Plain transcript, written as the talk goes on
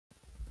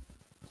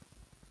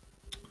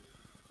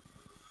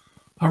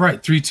All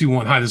right, 3, 2,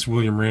 1. Hi, this is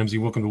William Ramsey.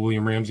 Welcome to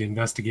William Ramsey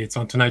Investigates.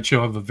 On tonight's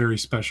show, I have a very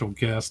special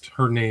guest.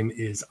 Her name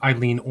is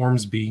Eileen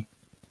Ormsby.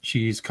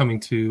 She's coming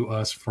to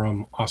us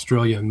from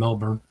Australia and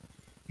Melbourne.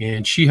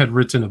 And she had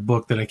written a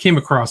book that I came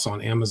across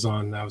on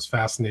Amazon that I was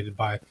fascinated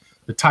by.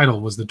 The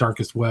title was The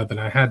Darkest Web. And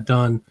I had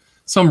done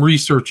some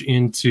research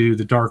into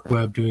the dark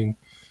web, doing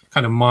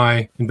kind of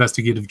my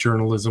investigative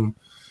journalism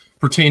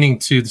pertaining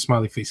to the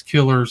smiley face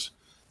killers.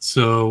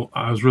 So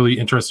I was really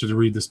interested to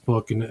read this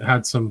book, and it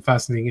had some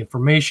fascinating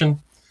information.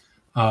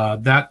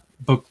 That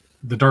book,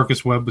 The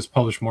Darkest Web, was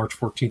published March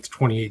 14th,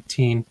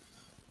 2018.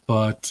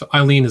 But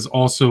Eileen is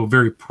also a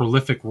very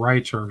prolific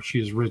writer. She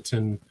has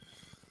written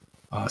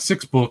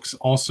 6 books,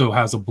 also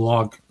has a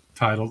blog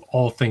titled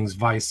All Things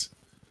Vice.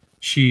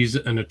 She's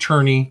an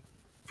attorney,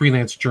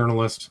 freelance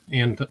journalist,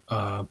 and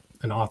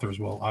an author as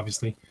well,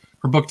 obviously.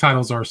 Her book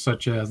titles are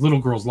such as Little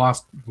Girls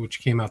Lost,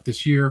 which came out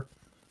this year,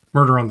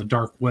 Murder on the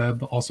Dark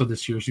Web, also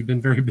this year. She's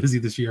been very busy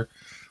this year.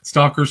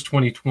 Stalkers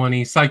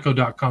 2020,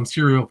 Psycho.com,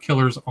 Serial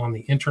Killers on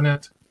the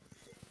Internet.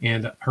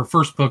 And her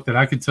first book that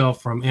I could tell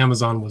from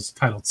Amazon was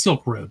titled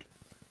Silk Road,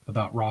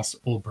 about Ross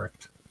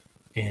Ulbricht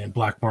and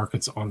black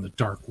markets on the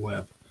dark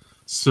web.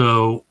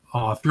 So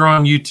if you're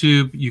on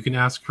YouTube, you can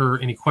ask her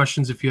any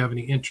questions if you have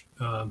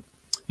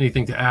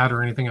anything to add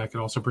or anything. I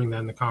could also bring that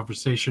in the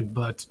conversation.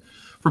 But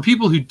for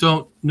people who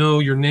don't know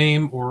your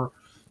name or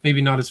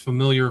maybe not as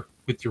familiar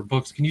with your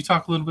books, can you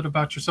talk a little bit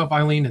about yourself,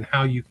 Eileen, and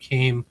how you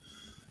came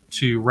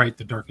to write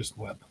The Darkest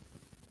Web?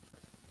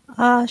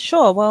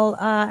 Sure. Well,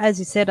 as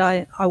you said,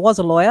 I was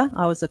a lawyer.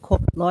 I was a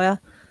corporate lawyer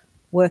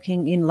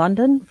working in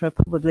London for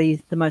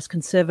probably the most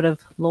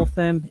conservative law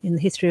firm in the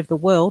history of the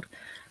world.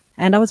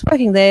 And I was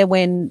working there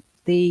when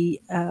the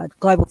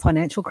global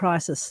financial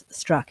crisis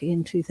struck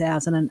in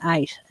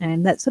 2008.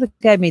 And that sort of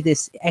gave me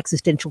this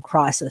existential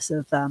crisis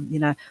of,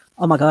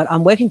 oh my God,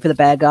 I'm working for the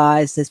bad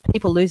guys. There's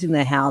people losing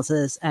their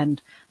houses.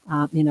 And,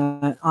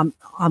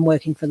 I'm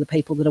working for the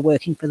people that are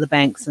working for the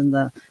banks and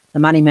the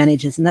money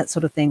managers and that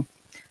sort of thing.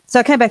 So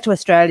I came back to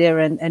Australia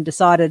and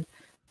decided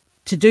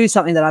to do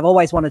something that I've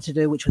always wanted to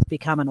do, which was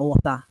become an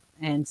author.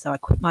 And so I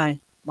quit my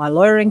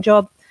lawyering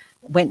job,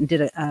 went and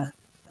did a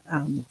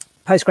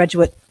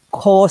postgraduate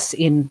course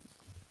in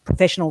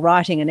professional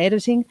writing and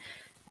editing.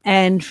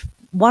 And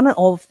one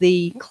of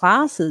the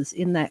classes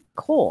in that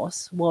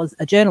course was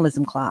a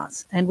journalism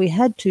class. And we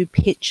had to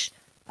pitch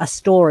a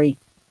story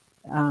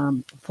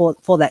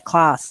for that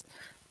class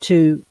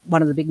to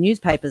one of the big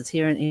newspapers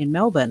here in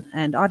Melbourne.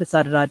 And I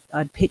decided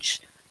I'd pitch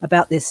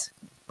about this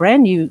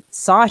brand new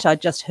site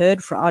I'd just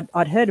heard from.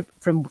 I'd heard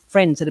from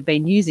friends that had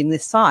been using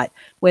this site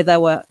where they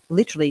were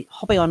literally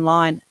hopping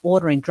online,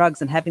 ordering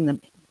drugs and having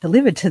them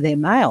delivered to their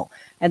mail.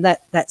 And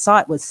that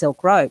site was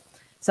Silk Road.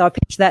 So I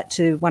pitched that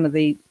to one of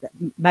the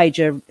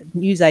major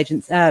news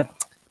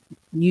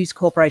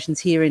corporations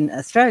here in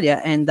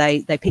Australia, and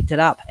they picked it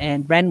up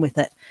and ran with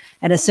it.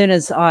 And as soon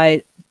as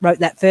I wrote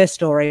that first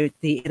story,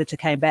 the editor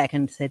came back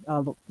and said,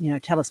 oh,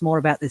 look, tell us more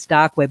about this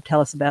dark web.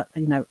 Tell us about,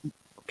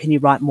 can you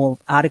write more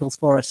articles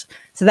for us?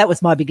 So that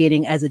was my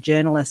beginning as a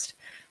journalist.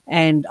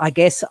 And I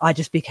guess I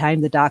just became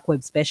the dark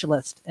web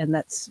specialist. And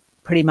that's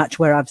pretty much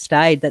where I've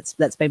stayed. That's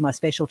been my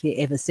specialty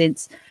ever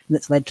since. And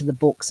that's led to the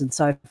books and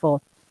so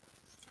forth.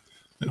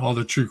 And all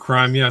the true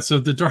crime. Yeah.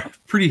 So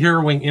pretty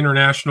harrowing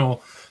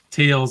international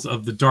tales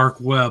of the dark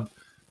web.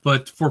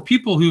 But for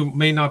people who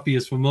may not be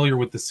as familiar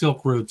with the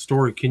Silk Road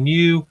story, can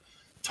you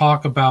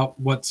talk about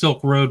what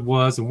Silk Road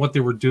was and what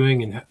they were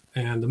doing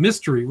and the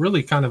mystery,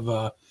 really kind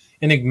of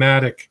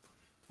enigmatic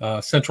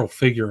central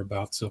figure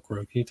about Silk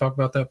Road? Can you talk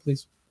about that,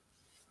 please?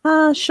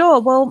 Sure.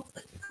 Well,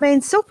 I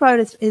mean, Silk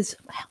Road is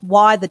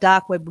why the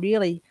dark web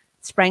really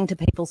sprang to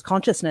people's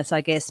consciousness,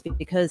 I guess,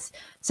 because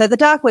so the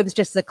dark web is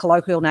just the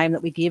colloquial name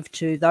that we give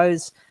to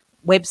those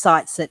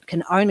websites that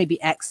can only be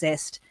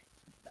accessed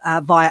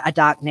via a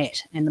dark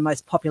net. And the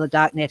most popular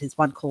dark net is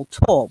one called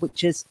Tor,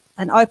 which is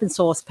an open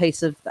source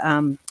piece of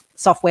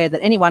software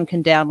that anyone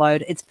can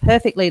download. It's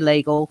perfectly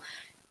legal.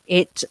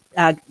 It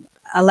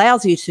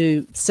allows you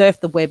to surf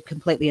the web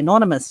completely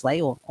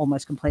anonymously or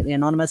almost completely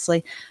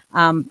anonymously.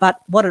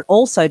 But what it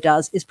also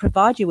does is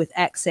provide you with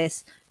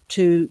access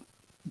to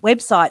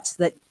websites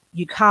that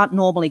you can't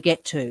normally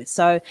get to.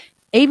 So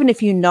even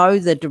if you know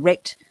the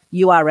direct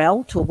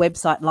URL to a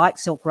website like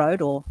Silk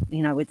Road or,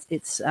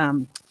 its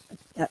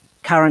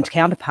current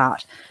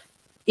counterpart,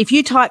 if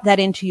you type that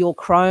into your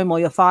Chrome or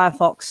your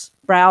Firefox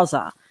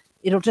browser,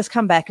 it'll just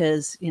come back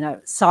as,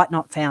 site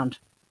not found,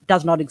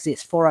 does not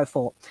exist,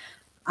 404.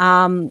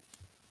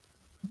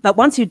 But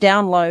once you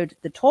download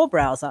the Tor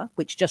browser,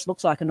 which just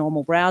looks like a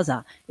normal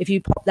browser, if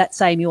you pop that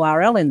same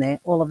URL in there,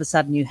 all of a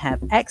sudden you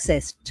have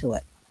access to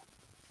it.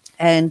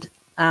 And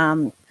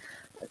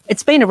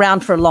it's been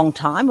around for a long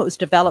time. It was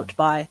developed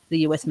by the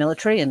US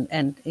military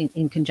and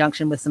in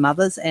conjunction with some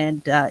others,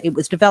 and it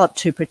was developed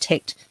to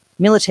protect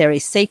military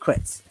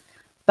secrets.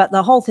 But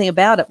the whole thing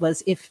about it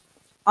was if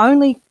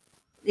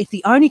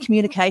the only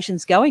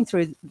communications going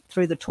through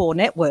the Tor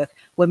network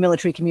were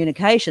military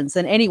communications,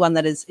 then anyone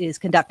that is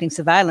conducting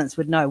surveillance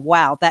would know,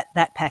 wow,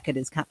 that packet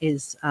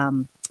is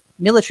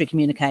military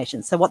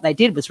communications. So what they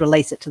did was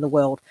release it to the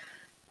world,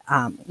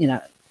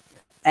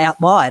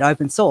 out wide,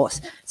 open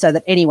source, so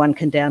that anyone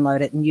can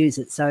download it and use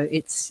it. So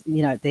it's,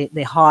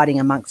 they're hiding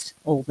amongst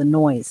all the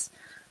noise.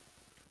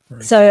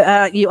 Right.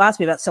 So you asked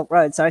me about Silk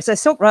Road. Sorry. So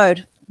Silk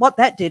Road, what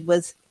that did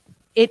was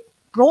it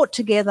brought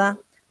together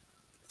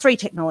three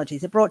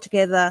technologies. It brought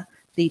together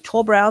the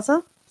Tor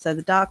browser, so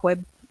the dark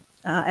web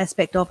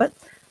aspect of it,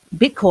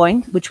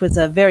 Bitcoin, which was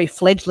a very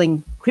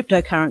fledgling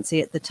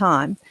cryptocurrency at the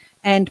time,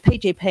 and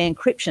PGP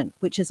encryption,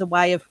 which is a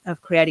way of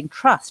creating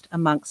trust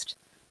amongst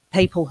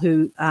people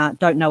who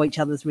don't know each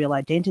other's real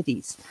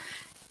identities.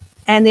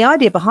 And the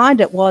idea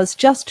behind it was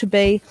just to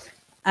be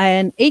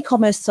an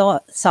e-commerce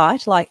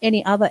site like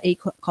any other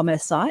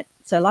e-commerce site,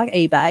 so like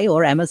eBay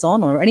or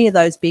Amazon or any of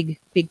those big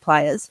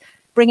players,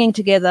 bringing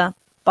together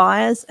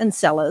buyers and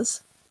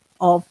sellers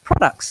of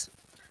products.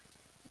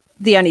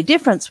 The only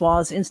difference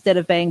was, instead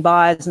of being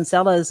buyers and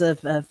sellers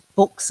of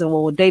books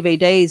or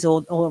DVDs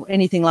or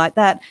anything like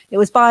that, it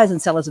was buyers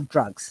and sellers of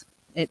drugs.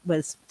 It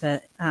was for,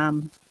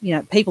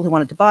 people who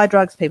wanted to buy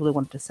drugs, people who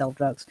wanted to sell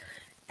drugs.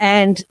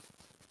 And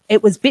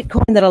it was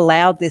Bitcoin that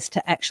allowed this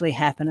to actually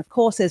happen. Of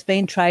course, there's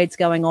been trades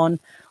going on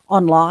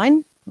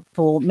online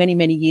for many,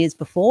 many years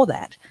before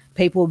that.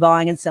 People were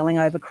buying and selling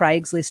over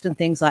Craigslist and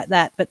things like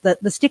that. But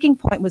the sticking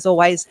point was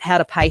always how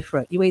to pay for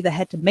it. You either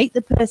had to meet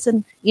the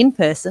person in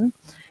person,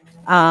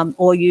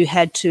 or you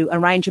had to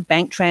arrange a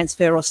bank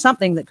transfer or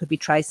something that could be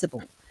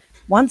traceable.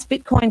 Once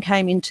Bitcoin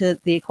came into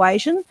the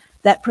equation,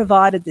 that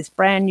provided this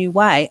brand new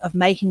way of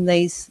making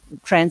these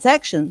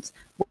transactions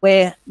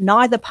where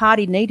neither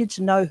party needed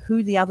to know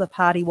who the other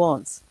party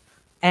was,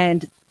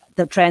 and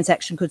the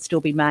transaction could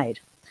still be made.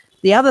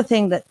 The other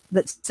thing that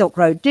Silk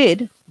Road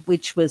did,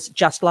 which was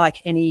just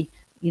like any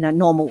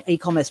normal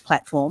e-commerce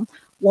platform,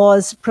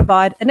 was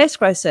provide an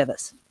escrow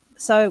service.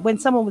 So when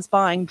someone was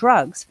buying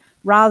drugs,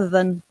 rather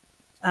than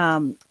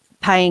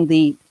paying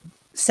the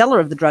seller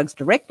of the drugs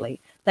directly,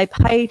 they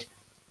paid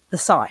the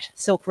site,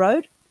 Silk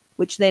Road,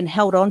 which then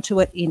held on to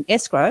it in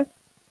escrow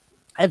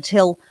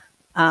until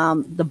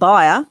the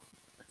buyer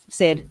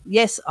said,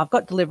 yes, I've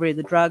got delivery of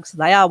the drugs,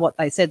 they are what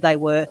they said they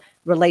were,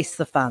 release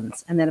the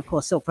funds. And then, of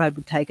course, Silk Road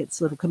would take its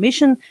little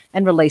commission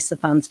and release the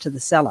funds to the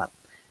seller.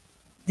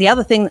 The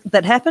other thing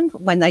that happened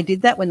when they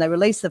did that, when they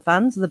released the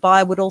funds, the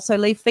buyer would also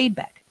leave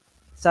feedback.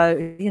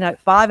 So,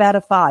 5 out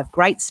of 5,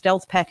 great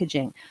stealth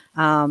packaging,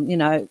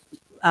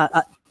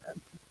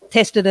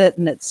 tested it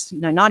and it's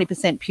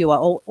 90% pure,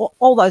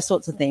 all those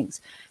sorts of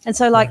things. And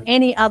so, like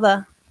any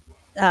other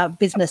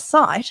business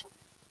site,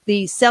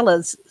 the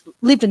sellers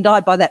lived and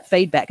died by that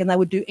feedback, and they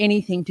would do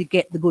anything to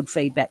get the good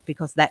feedback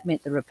because that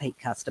meant the repeat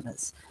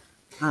customers.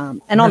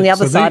 And on the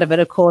other side of it,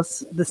 of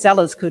course, the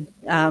sellers could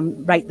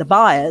rate the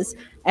buyers,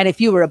 and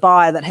if you were a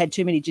buyer that had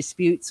too many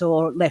disputes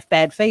or left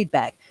bad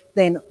feedback,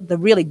 then the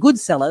really good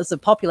sellers, the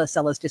popular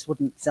sellers, just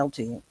wouldn't sell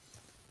to you.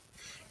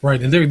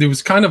 Right, and there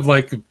was kind of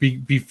like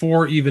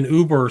before even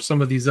Uber or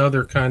some of these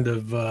other kind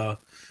of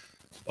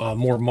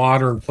more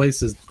modern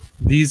places,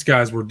 these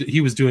guys he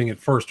was doing it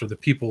first, or the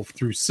people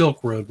through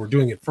Silk Road were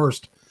doing it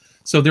first.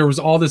 So there was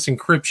all this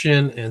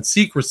encryption and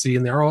secrecy,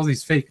 and there are all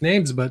these fake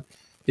names, but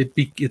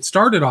it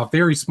started off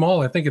very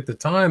small. I think at the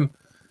time,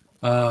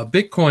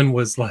 Bitcoin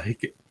was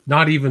like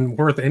not even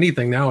worth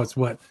anything. Now it's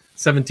what,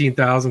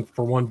 17,000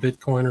 for one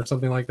Bitcoin or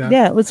something like that.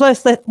 Yeah, it was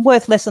worth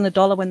less than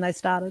 $1 when they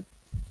started.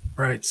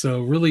 Right.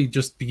 So really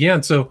just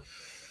began. So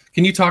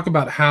can you talk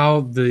about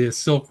how the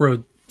Silk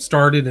Road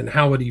started and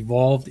how it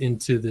evolved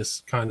into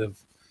this kind of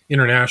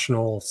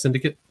international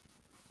syndicate?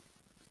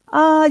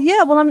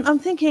 Yeah, well, I'm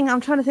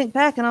trying to think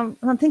back, and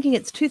I'm thinking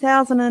it's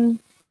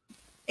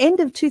end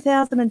of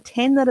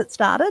 2010 that it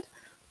started,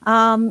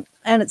 and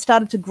it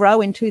started to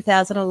grow in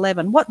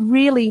 2011. What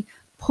really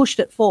pushed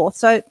it forth?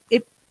 So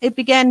it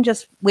began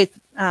just with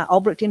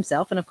Albrecht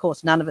himself, and of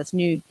course none of us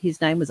knew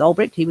his name was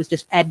Albrecht. He was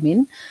just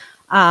admin,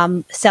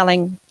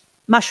 selling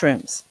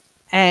mushrooms,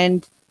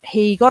 and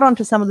he got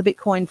onto some of the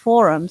Bitcoin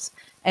forums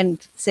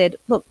and said,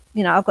 look,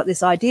 I've got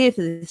this idea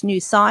for this new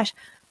site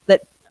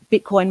that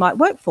Bitcoin might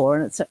work for,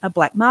 and it's a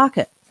black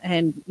market,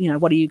 and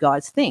what do you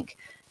guys think?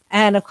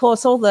 And of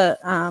course all the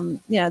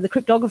the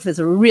cryptographers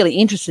are really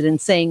interested in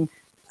seeing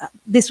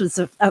this was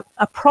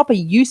a proper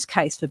use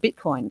case for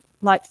Bitcoin.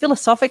 Like,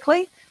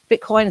 philosophically,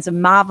 Bitcoin is a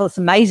marvelous,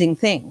 amazing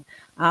thing,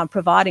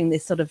 providing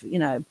this sort of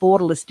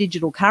borderless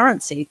digital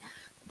currency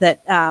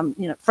that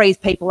frees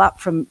people up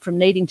from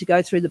needing to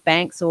go through the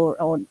banks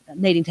or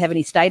needing to have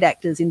any state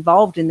actors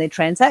involved in their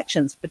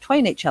transactions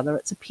between each other.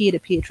 It's a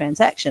peer-to-peer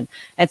transaction.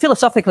 And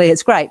philosophically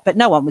it's great, but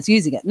no one was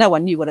using it. No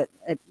one knew what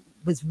it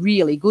was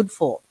really good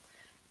for.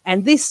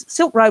 And this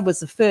Silk Road was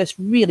the first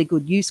really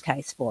good use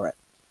case for it.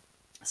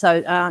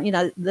 So,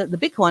 the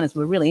Bitcoiners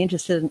were really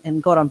interested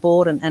and got on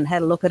board and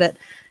had a look at it.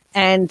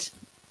 And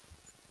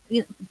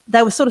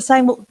they were sort of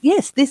saying, well,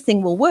 yes, this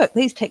thing will work.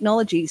 These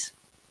technologies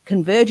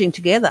converging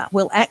together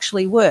will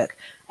actually work,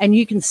 and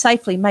you can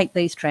safely make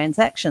these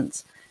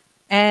transactions.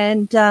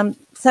 And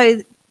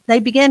so they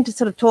began to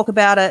sort of talk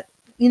about it,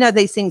 you know,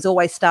 these things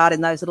always start in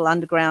those little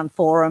underground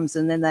forums,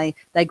 and then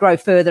they grow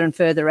further and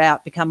further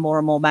out, become more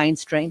and more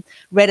mainstream.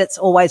 Reddit's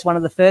always one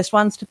of the first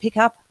ones to pick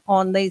up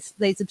on these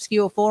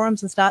obscure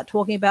forums and start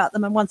talking about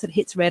them. And once it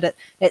hits Reddit,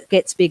 it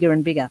gets bigger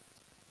and bigger.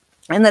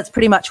 And that's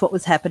pretty much what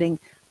was happening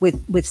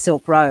with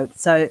Silk Road.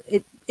 So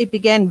it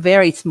began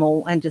very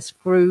small and just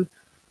grew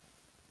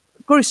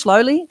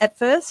slowly at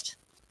first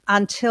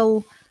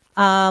until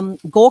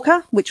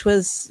Gawker, which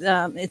was,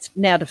 it's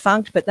now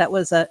defunct, but that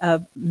was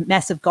a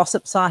massive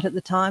gossip site at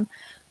the time.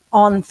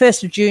 On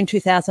 1st of June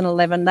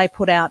 2011, they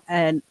put out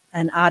an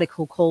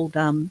article called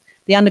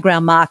The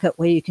Underground Market,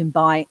 where you can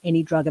buy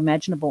any drug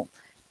imaginable.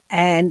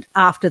 And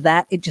after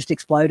that, it just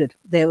exploded.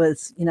 There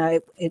was, you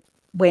know, it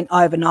went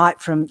overnight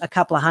from a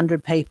couple of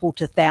hundred people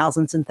to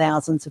thousands and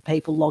thousands of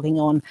people logging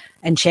on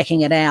and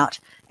checking it out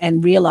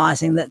and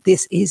realizing that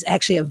this is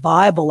actually a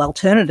viable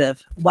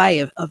alternative way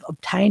of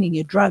obtaining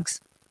your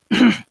drugs.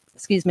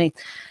 Excuse me.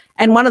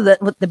 And one of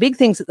the big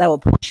things that they were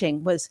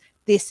pushing was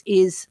this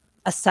is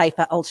a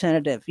safer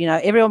alternative. You know,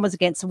 everyone was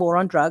against the war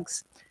on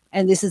drugs,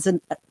 and this is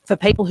for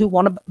people who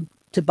want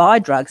to buy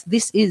drugs,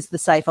 this is the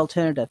safe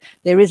alternative.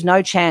 There is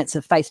no chance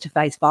of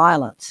face-to-face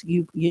violence.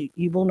 You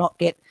will not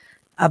get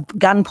a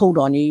gun pulled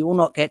on you. You will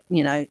not get,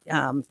 you know,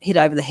 hit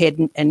over the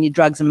head and your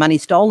drugs and money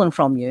stolen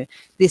from you.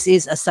 This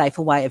is a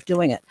safer way of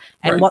doing it.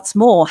 And Right. what's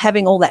more,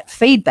 having all that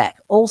feedback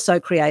also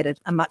created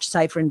a much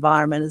safer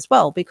environment as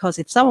well, because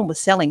if someone was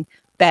selling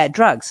bad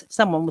drugs, if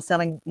someone was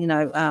selling, you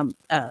know,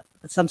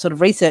 some sort of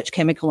research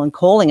chemical and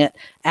calling it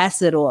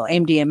acid or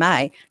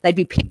MDMA, they'd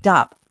be picked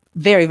up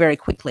very, very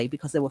quickly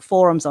because there were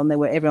forums on there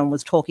where everyone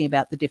was talking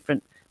about the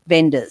different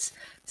vendors.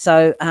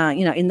 So,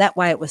 you know, in that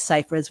way it was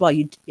safer as well.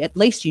 At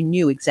least you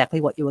knew exactly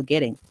what you were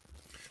getting.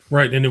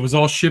 Right, and it was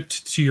all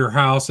shipped to your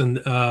house, and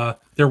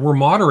there were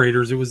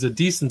moderators. It was a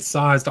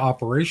decent-sized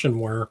operation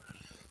where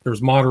there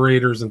was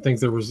moderators and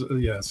things. There was,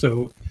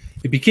 so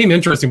it became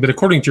interesting. But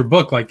according to your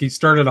book, like, he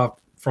started off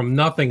from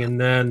nothing, and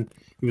then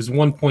it was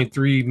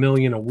 1.3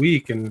 million a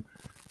week, and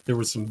there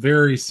was some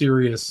very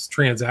serious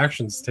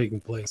transactions taking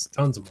place,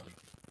 tons of money.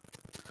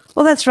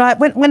 Well, that's right.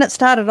 When it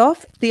started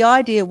off, the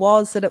idea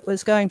was that it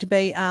was going to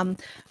be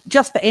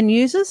just for end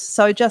users,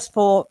 so just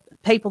for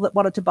people that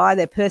wanted to buy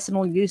their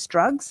personal use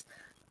drugs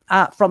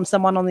from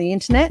someone on the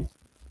internet.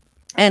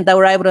 And they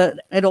were able to,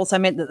 it also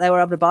meant that they were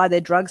able to buy their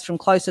drugs from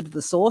closer to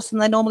the source than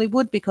they normally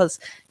would, because,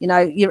 you know,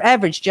 your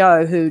average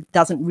Joe who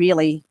doesn't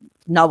really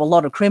know a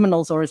lot of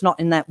criminals or is not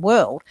in that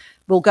world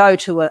will go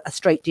to a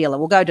street dealer,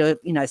 will go to,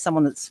 you know,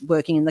 someone that's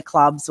working in the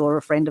clubs or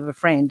a friend of a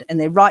friend, and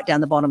they're right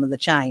down the bottom of the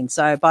chain.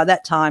 So by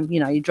that time, you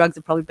know, your drugs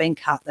have probably been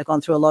cut. They've gone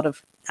through a lot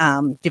of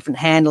different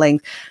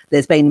handling.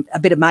 There's been a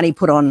bit of money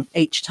put on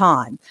each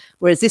time.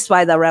 Whereas this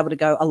way they were able to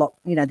go a lot,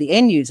 you know, the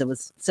end user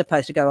was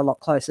supposed to go a lot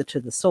closer to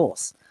the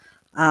source.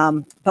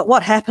 But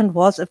what happened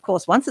was, of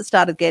course, once it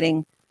started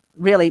getting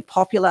really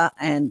popular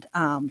and,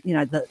 you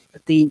know,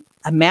 the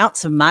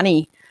amounts of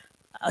money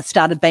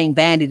started being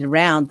bandied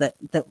around that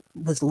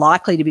was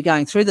likely to be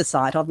going through the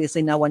site.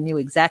 Obviously, no one knew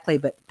exactly,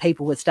 but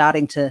people were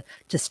starting to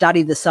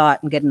study the site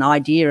and get an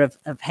idea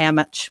of how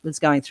much was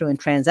going through in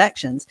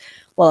transactions.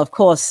 Well, of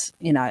course,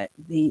 you know,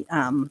 the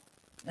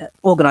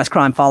organised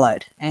crime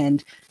followed,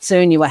 and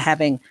soon you were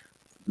having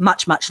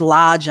much, much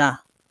larger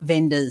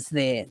vendors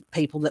there,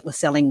 people that were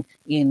selling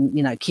in,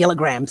 you know,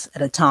 kilograms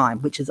at a time,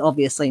 which is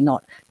obviously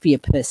not for your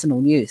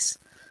personal use.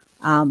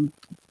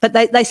 But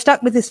they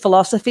stuck with this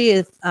philosophy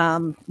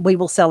of we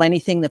will sell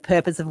anything, the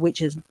purpose of which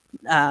is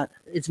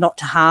not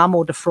to harm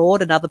or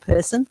defraud another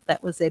person.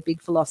 That was their big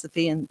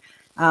philosophy. And,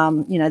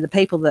 you know, the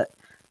people that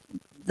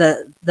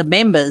the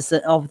members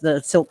of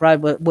the Silk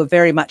Road were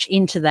very much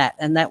into that.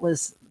 And that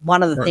was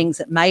one of the things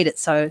that made it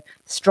so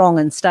strong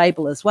and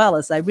stable, as well,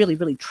 as they really,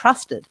 really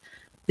trusted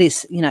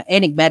this, you know,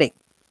 enigmatic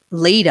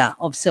leader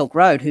of Silk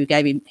Road, who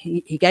gave him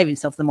he gave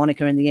himself the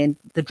moniker in the end,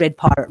 the Dread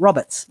Pirate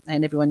Roberts,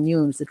 and everyone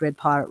knew him as the Dread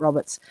Pirate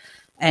Roberts.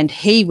 And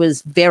he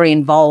was very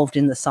involved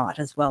in the site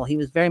as well. He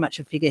was very much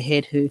a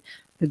figurehead who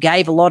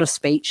gave a lot of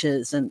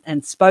speeches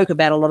and spoke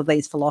about a lot of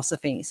these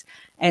philosophies.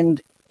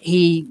 And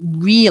he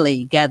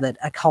really gathered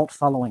a cult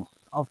following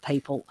of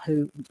people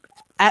who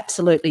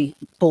absolutely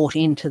bought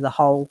into the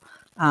whole,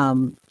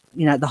 you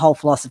know, the whole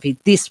philosophy.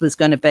 This was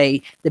going to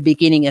be the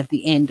beginning of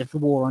the end of the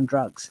war on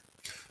drugs.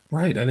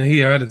 Right, and he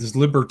had his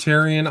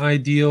libertarian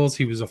ideals.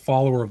 He was a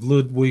follower of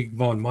Ludwig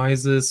von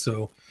Mises,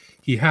 so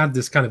he had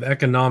this kind of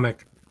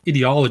economic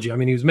ideology. I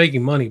mean, he was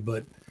making money,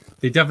 but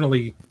they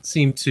definitely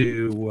seemed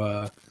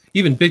to,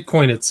 even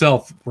Bitcoin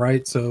itself,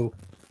 right? So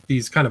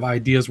these kind of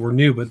ideas were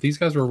new, but these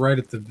guys were right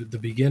at the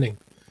beginning.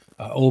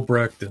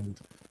 Ulbricht, and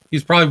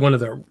he's probably one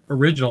of the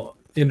original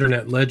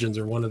internet legends,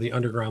 or one of the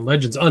underground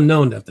legends,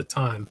 unknown at the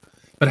time.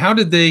 But how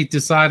did they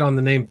decide on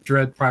the name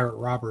Dread Pirate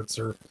Roberts?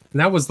 And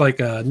that was like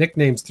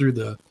nicknames through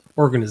the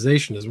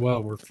organization as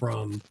well were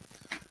from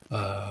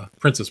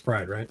Princess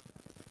Bride, right?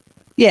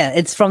 Yeah,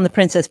 it's from the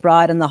Princess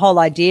Bride, and the whole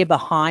idea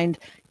behind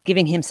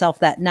giving himself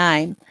that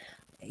name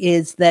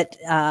is that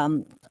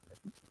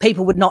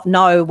people would not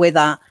know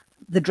whether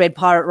the Dread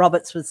Pirate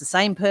Roberts was the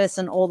same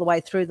person all the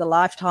way through the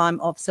lifetime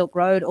of Silk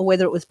Road, or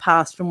whether it was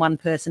passed from one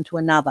person to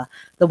another,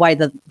 the way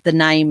the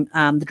name,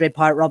 the Dread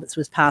Pirate Roberts,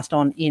 was passed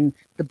on in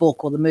the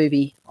book or the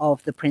movie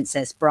of The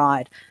Princess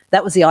Bride.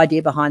 That was the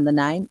idea behind the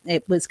name.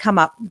 It was come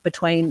up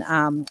between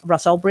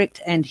Ross Ulbricht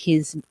and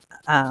his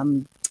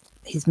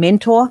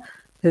mentor,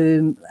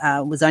 who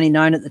was only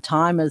known at the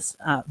time as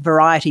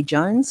Variety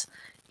Jones.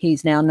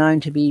 He's now known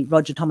to be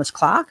Roger Thomas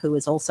Clarke, who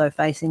is also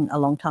facing a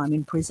long time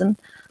in prison.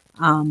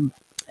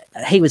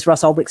 He was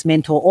Ross Ulbricht's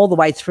mentor all the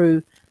way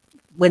through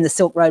when the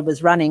Silk Road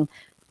was running.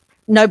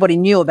 Nobody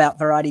knew about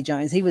Variety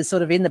Jones. He was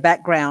sort of in the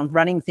background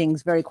running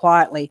things very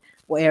quietly,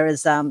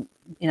 whereas,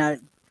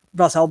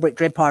 Ross Ulbricht,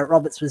 Dread Pirate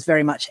Roberts, was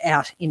very much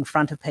out in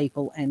front of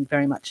people and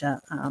very much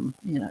a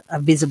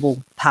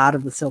visible part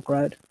of the Silk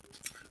Road.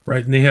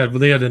 Right, and they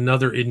had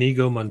another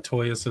Inigo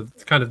Montoya, so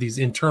kind of these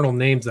internal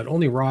names that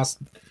only Ross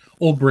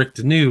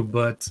Ulbricht knew,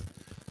 but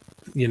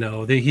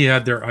he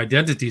had their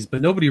identities,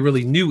 but nobody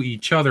really knew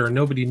each other, and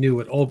nobody knew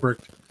what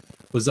Ulbricht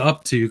was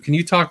up to. Can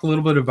you talk a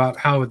little bit about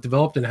how it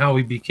developed and how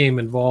he became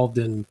involved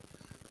in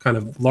kind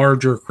of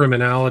larger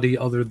criminality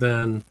other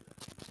than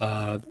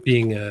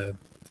being a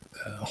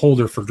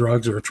holder for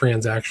drugs or a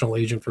transactional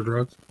agent for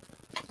drugs?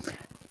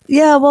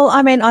 Yeah, well,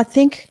 I mean, I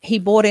think he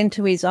bought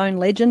into his own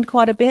legend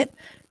quite a bit.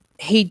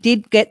 He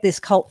did get this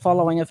cult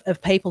following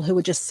of people who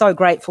were just so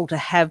grateful to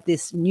have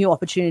this new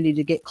opportunity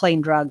to get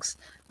clean drugs,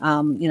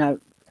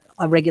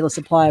 a regular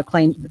supply of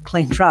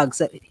clean drugs,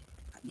 that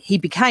he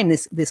became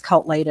this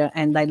cult leader,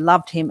 and they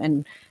loved him.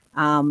 And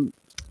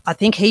I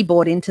think he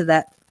bought into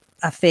that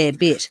a fair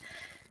bit.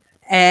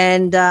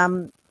 And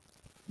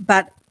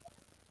but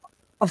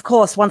of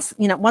course, once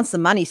the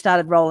money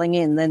started rolling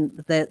in, then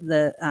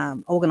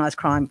the organized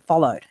crime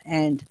followed,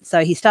 and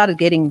so he started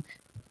getting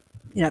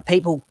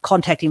people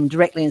contact him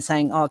directly and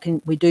saying, "Oh,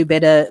 can we do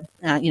better?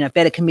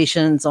 Better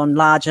commissions on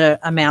larger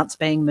amounts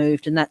being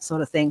moved and that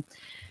sort of thing."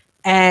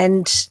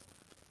 And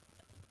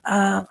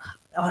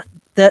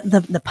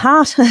the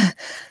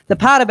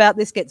part about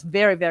this gets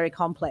very, very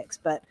complex.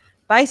 But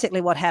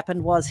basically, what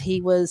happened was he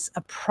was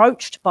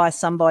approached by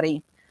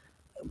somebody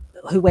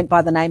who went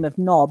by the name of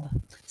Knob,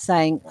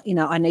 saying,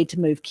 "I need to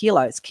move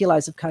kilos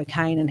of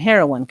cocaine and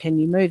heroin. Can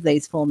you move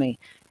these for me?"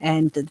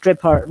 And the Dread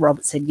Pirate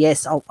Roberts said,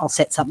 "Yes, I'll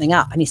set something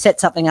up." And he set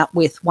something up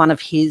with one of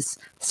his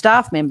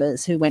staff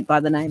members who went by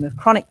the name of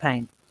Chronic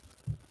Pain.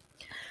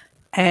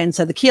 And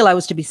so the kilo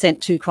was to be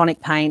sent to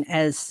Chronic Pain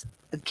as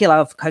a kilo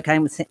of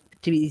cocaine was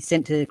to be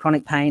sent to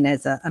Chronic Pain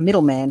as a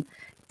middleman.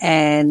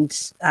 And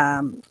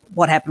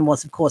what happened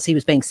was, of course, he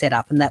was being set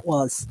up, and that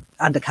was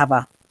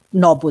undercover.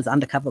 Knob was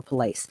undercover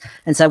police.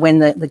 And so when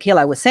the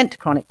kilo was sent to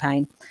Chronic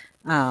Pain,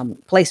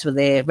 police were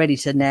there ready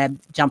to nab,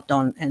 jumped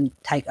on and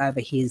take over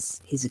his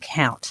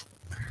account.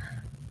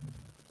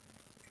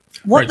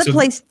 What the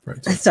police...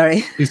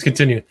 Sorry. Please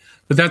continue.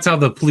 But that's how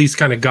the police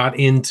kind of got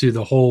into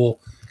the whole...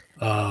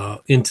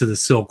 into the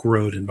Silk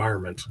Road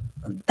environment.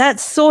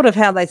 That's sort of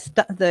how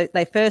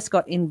they first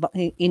got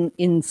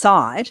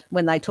inside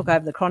when they took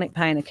over the Chronic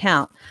Pain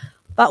account.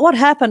 But what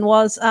happened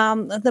was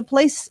the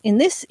police in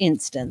this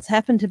instance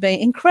happened to be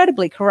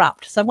incredibly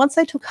corrupt. So once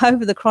they took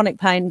over the Chronic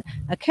Pain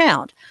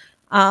account,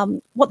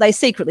 what they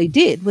secretly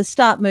did was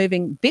start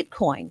moving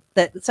Bitcoin.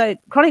 So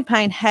Chronic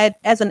Pain had,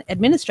 as an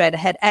administrator,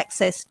 had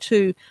access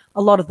to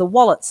a lot of the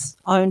wallets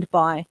owned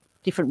by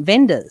different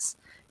vendors.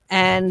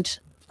 And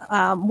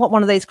what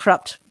one of these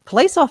corrupt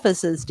police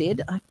officers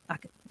did,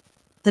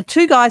 the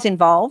two guys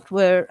involved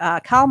were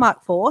Karl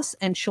Mark Force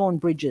and Sean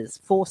Bridges,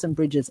 Force and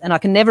Bridges, and I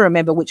can never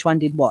remember which one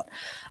did what.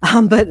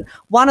 But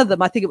one of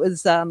them, I think it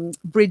was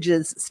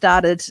Bridges,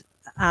 started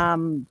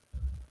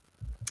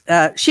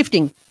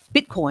shifting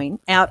Bitcoin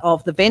out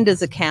of the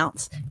vendors'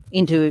 accounts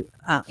into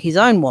his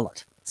own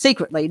wallet,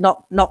 secretly,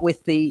 not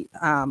with the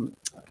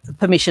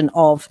permission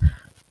of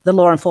the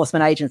law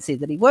enforcement agency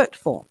that he worked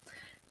for.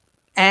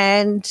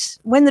 And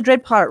when the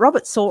Dread Pirate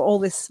Roberts saw all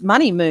this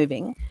money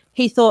moving,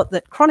 he thought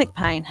that Chronic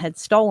Pain had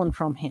stolen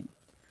from him.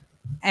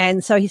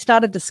 And so he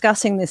started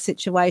discussing this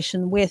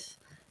situation with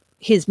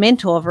his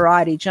mentor,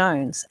 Variety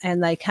Jones,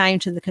 and they came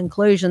to the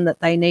conclusion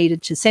that they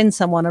needed to send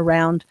someone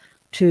around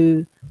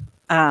to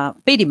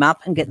beat him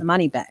up and get the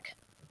money back.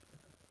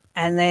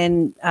 And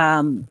then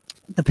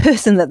the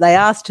person that they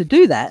asked to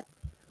do that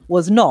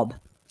was Knob,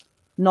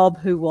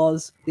 who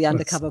was the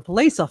undercover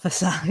police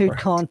officer who'd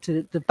gone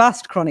to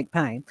bust Chronic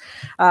Pain.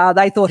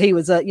 They thought he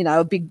was a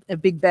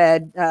big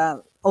bad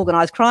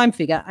organised crime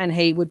figure, and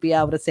he would be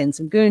able to send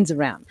some goons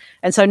around.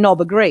 And so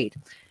Knob agreed.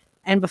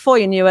 And before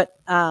you knew it,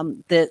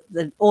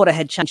 the order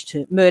had changed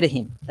to murder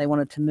him. They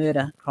wanted to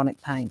murder Chronic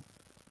Pain.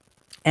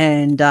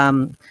 And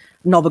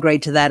Knob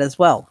agreed to that as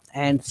well.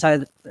 And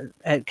so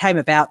it came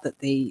about that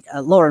the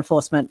law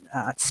enforcement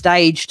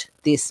staged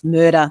this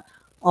murder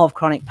of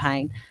Chronic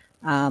Pain.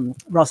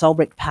 Ross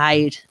Ulbricht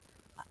paid,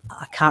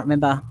 I can't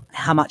remember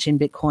how much in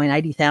Bitcoin,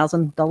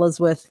 $80,000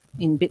 worth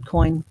in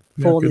Bitcoin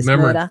for this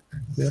murder.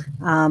 Yeah.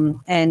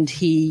 And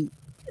he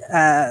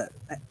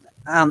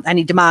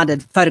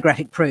demanded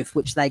photographic proof,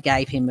 which they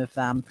gave him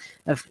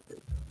of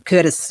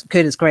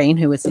Curtis Green,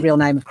 who was the real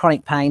name of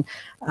Chronic Pain,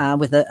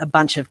 with a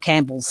bunch of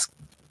Campbell's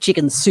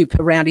chicken soup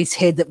around his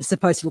head that was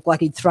supposed to look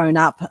like he'd thrown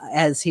up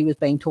as he was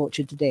being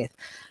tortured to death.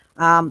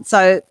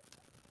 So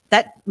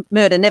that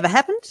murder never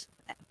happened,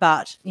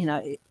 but, you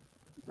know,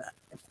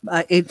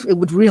 it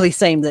would really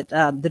seem that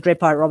the Dread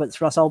Pirate Roberts,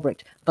 Ross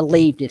Ulbricht,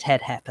 believed it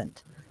had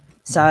happened.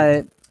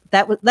 So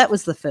that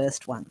was the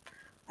first one.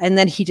 And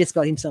then he just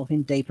got himself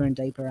in deeper and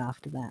deeper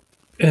after that.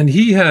 And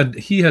he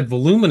had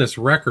voluminous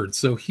records,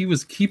 so he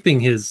was keeping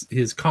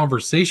his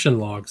conversation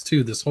logs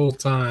too this whole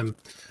time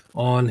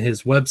on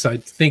his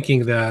website,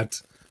 thinking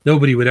that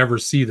nobody would ever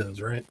see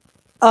those, right?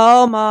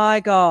 Oh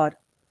my God.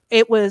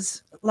 It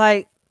was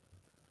like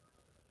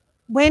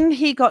when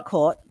he got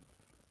caught,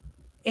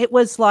 it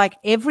was like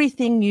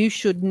everything you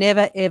should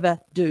never ever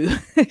do.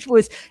 It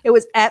was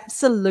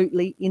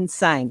absolutely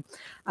insane.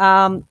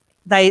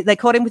 They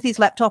caught him with his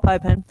laptop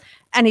open,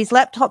 and his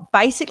laptop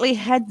basically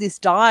had this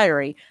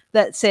diary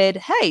that said,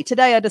 hey,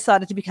 today I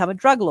decided to become a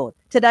drug lord.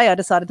 Today I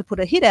decided to put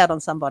a hit out on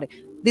somebody.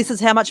 This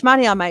is how much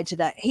money I made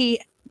today. He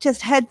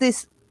just had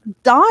this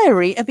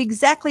diary of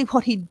exactly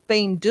what he'd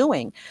been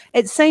doing.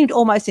 It seemed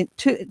almost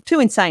too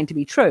insane to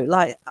be true.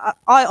 Like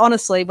I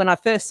honestly, when I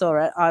first saw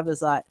it, I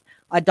was like,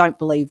 I don't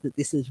believe that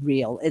this is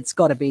real. It's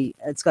got to be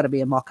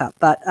a mock-up.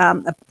 But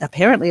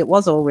apparently it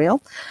was all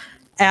real.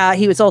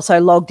 He was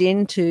also logged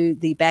into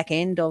the back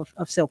end of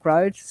Silk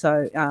Road,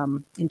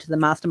 so into the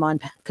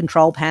mastermind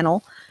control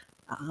panel.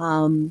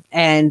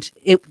 And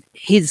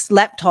his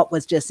laptop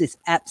was just this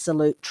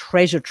absolute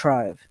treasure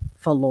trove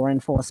for law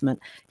enforcement.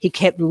 He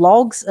kept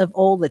logs of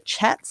all the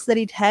chats that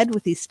he'd had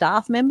with his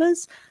staff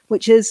members,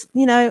 which is,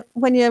 you know,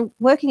 when you're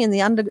working in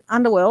the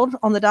underworld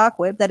on the dark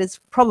web, that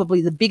is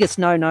probably the biggest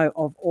no-no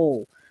of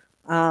all.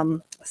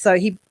 So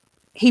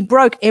he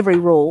broke every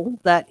rule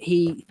that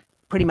he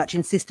pretty much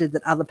insisted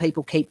that other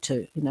people keep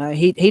to. You know,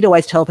 he'd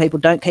always tell people,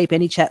 don't keep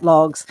any chat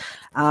logs,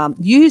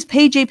 use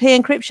PGP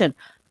encryption.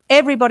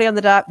 Everybody on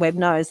the dark web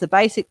knows the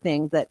basic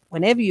thing that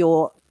whenever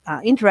you're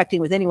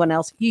interacting with anyone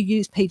else, you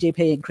use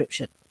PGP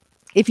encryption.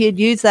 If you'd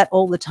use that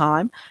all the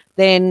time,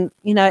 then,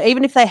 you know,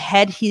 even if they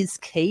had his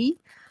key,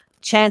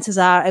 chances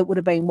are it would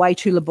have been way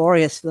too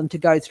laborious for them to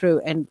go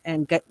through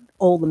and get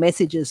all the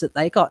messages that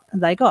they got.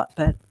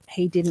 But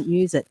he didn't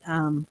use it.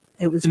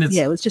 It was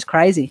just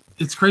crazy.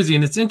 It's crazy,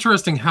 and it's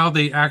interesting how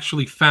they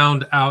actually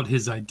found out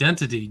his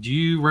identity. Do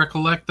you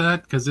recollect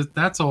that? Because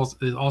that's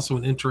also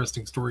an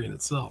interesting story in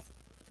itself.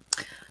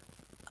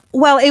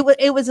 Well,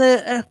 it was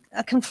a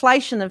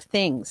conflation of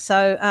things.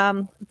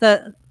 So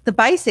the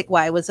basic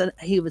way was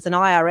he was an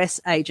IRS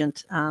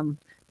agent.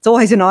 It's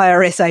always an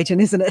IRS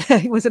agent, isn't it?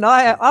 He was an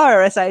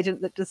IRS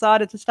agent that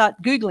decided to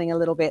start Googling a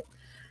little bit.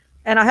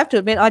 And I have to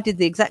admit, I did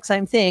the exact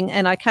same thing,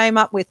 and I came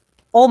up with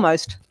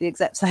almost the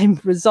exact same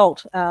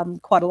result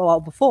quite a while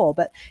before.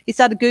 But he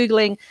started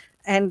Googling,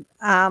 and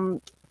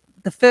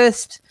the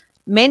first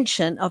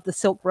mention of the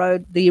Silk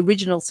Road, the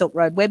original Silk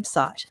Road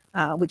website,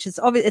 which is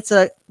obvious. It's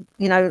a,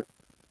 you know,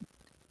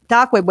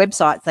 dark web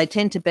websites, they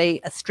tend to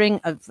be a string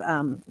of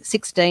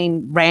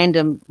 16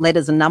 random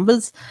letters and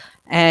numbers,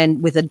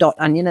 and with a dot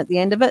onion at the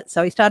end of it.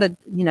 So he started,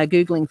 you know,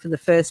 Googling for the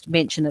first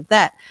mention of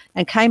that,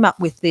 and came up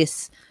with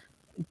this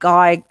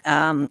guy,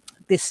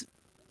 this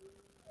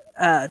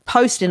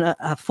post in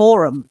a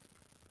forum,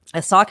 a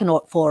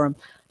Psychonaut forum,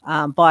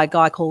 by a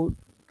guy called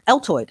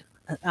Altoid,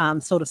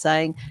 sort of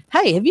saying,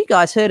 hey, have you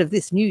guys heard of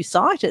this new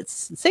site? It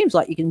seems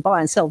like you can buy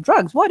and sell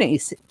drugs. Why don't you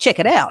check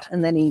it out?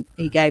 And then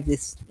he gave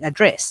this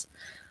address.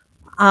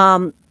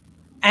 And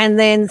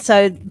then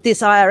so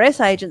this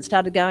IRS agent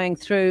started going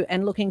through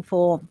and looking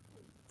for,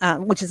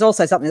 which is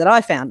also something that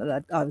I found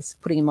that I was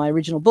putting in my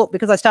original book,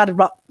 because I started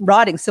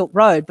writing Silk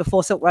Road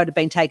before Silk Road had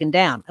been taken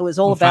down. It was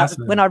all about,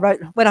 when I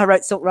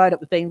wrote Silk Road,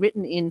 it was being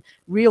written in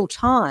real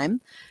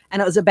time,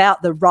 and it was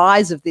about the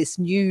rise of this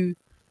new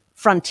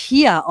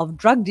frontier of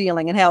drug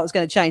dealing and how it was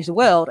going to change the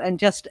world. And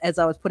just as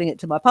I was putting it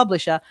to my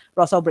publisher,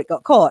 Ross Ulbricht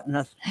got caught, and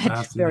I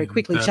had to very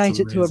quickly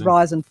change it to a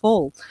rise and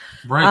fall.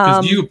 Right,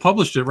 because you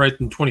published it right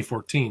in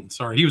 2014.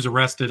 Sorry, he was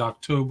arrested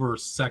October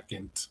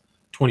 2nd,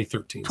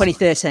 2013.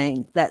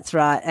 2013, that's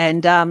right.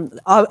 And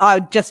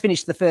I just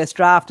finished the first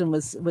draft and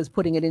was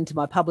putting it into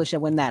my publisher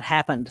when that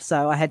happened.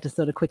 So I had to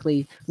sort of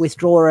quickly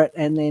withdraw it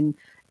and then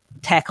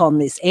tack on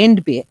this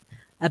end bit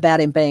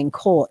about him being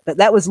caught. But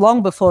that was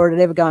long before it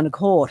had ever gone to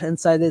court. And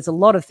so there's a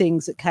lot of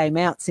things that came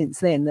out since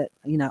then that,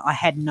 you know, I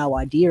had no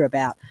idea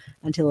about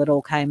until it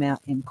all came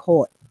out in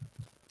court.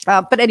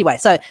 But anyway,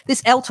 so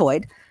this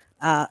Altoid,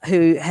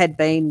 who'd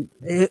been,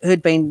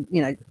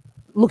 you know,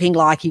 looking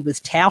like he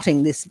was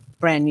touting this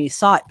brand new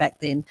site back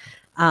then,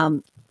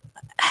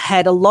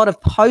 had a lot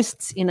of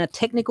posts in a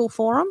technical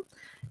forum.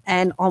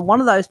 And on one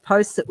of those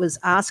posts, it was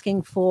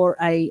asking for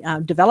a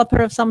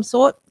developer of some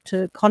sort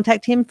to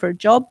contact him for a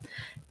job.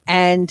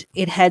 And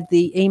it had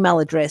the email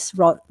address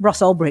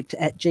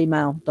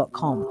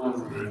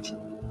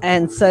rossolbricht@gmail.com.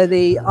 And so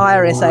the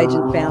IRS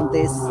agent found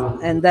this,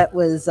 and that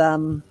was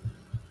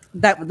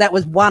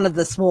one of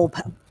the small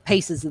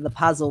pieces of the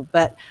puzzle.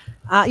 But,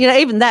 you know,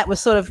 even that was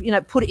sort of, you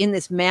know, put in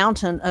this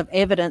mountain of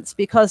evidence,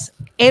 because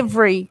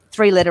every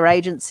three-letter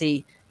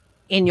agency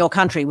in your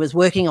country was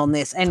working on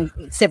this, and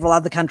several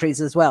other countries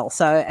as well.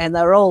 So, and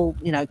they're all,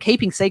 you know,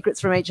 keeping secrets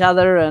from each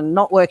other and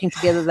not working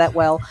together that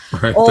well,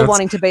 right. all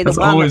wanting to be the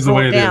one that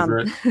brought down,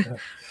 right? Yeah.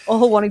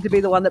 all wanting to be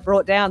the one that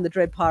brought down the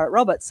Dread Pirate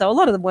Roberts. So a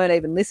lot of them weren't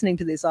even listening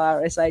to this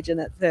IRS agent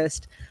at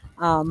first.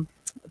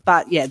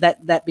 But yeah,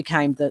 that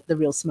became the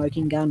real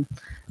smoking gun.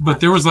 But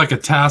there was like a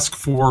task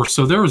force,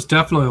 so there was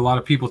definitely a lot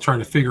of people trying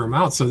to figure him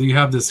out. So you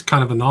have this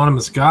kind of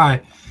anonymous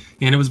guy,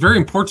 and it was very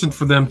important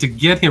for them to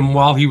get him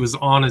while he was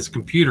on his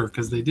computer,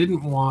 because they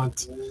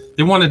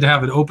wanted to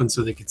have it open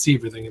so they could see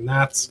everything. And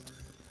that's,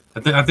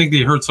 I think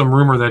they heard some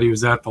rumor that he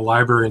was at the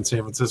library in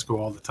San Francisco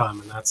all the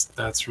time, and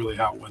that's really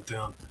how it went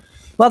down.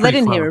 Well, they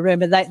didn't hear a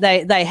rumor.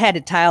 They had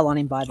a tail on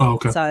him by then. Oh,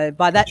 okay. So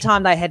by that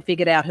time, they had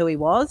figured out who he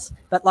was.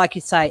 But like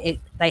you say,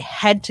 they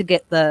had to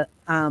get the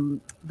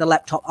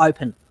laptop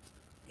open.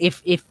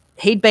 If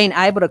he'd been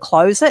able to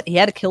close it, he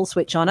had a kill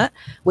switch on it,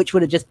 which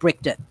would have just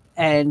bricked it.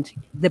 And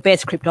the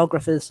best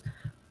cryptographers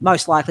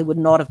most likely would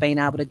not have been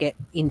able to get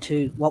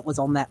into what was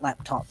on that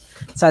laptop.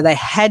 So they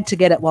had to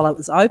get it while it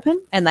was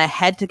open, and they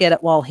had to get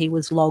it while he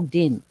was logged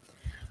in.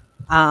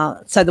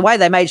 So the way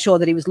they made sure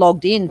that he was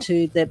logged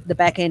into the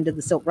back end of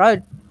the Silk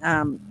Road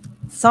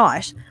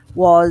site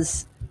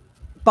was,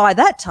 by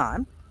that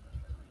time,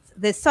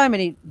 there's so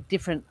many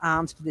different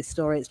arms to this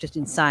story, it's just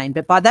insane.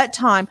 But by that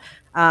time,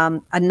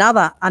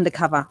 another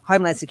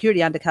Homeland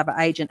Security undercover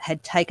agent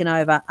had taken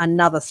over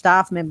another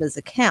staff member's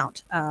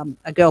account.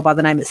 A girl by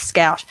the name of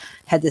Scout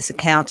had this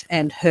account,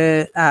 and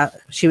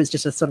she was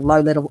just a sort of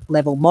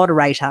low-level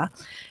moderator.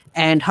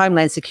 And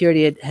Homeland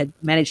Security had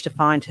managed to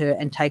find her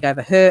and take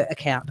over her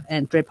account,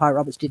 and Dread Pirate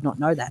Roberts did not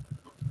know that.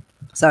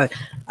 So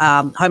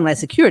Homeland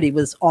Security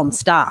was on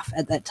staff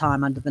at that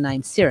time under the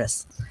name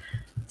Cirrus.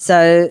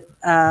 So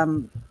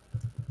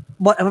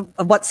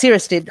what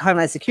Cirrus did,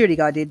 Homeland Security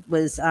guy did,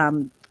 was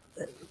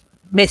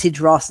message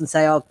Ross and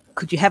say, "Oh,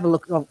 could you have a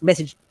look?" Or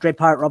message Dread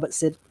Pirate Roberts,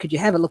 said, "Could you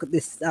have a look at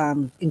this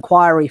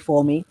inquiry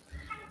for me?"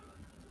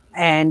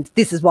 And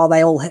this is while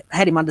they all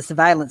had him under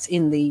surveillance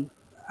in the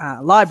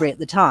library at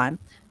the time.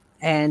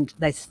 And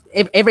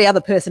every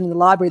other person in the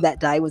library that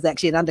day was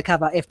actually an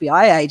undercover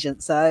FBI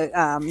agent. So,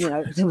 you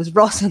know, there was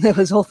Ross, and there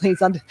was all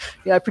these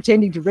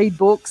pretending to read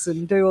books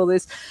and do all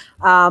this.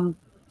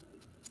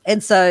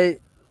 And so,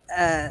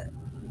 Cirrus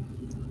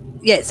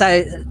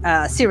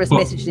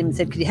messaged him and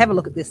said, "Could you have a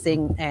look at this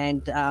thing?"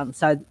 And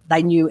so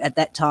they knew at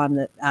that time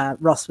that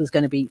Ross was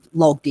going to be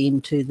logged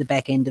into the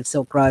back end of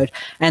Silk Road.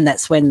 And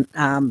that's when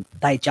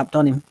they jumped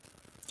on him.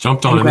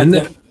 Grabbed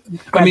the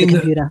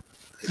computer.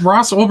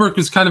 Ross Ulbricht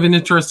is kind of an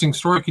interesting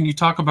story. Can you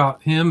talk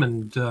about him?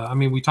 And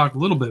we talked a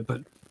little bit,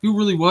 but who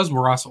really was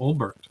Ross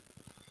Ulbricht?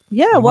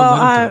 Yeah,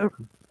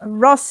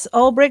 Ross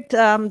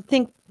Ulbricht,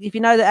 think if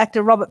you know the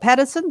actor Robert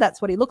Pattinson,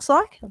 that's what he looks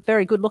like. A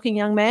very good-looking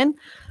young man.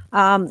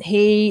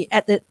 He,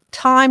 at the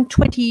time,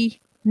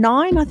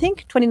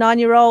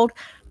 29-year-old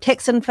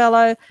Texan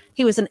fellow.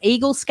 He was an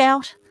Eagle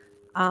Scout.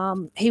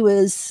 He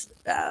was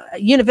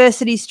a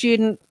university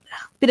student,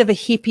 bit of a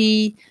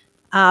hippie.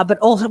 But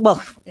also,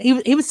 well,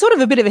 he was sort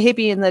of a bit of a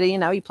hippie in that,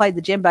 he played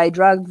the djembe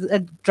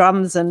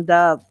drums and,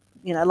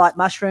 like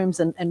mushrooms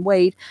and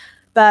weed.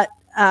 But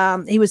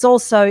he was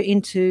also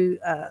into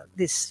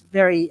this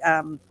very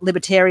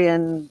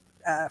libertarian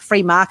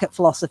free market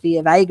philosophy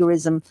of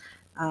agorism.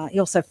 He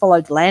also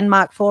followed the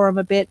Landmark Forum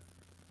a bit.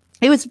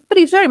 He was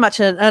very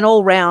much an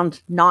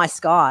all-round nice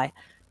guy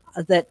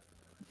that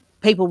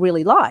people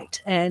really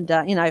liked. And,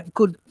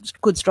 good,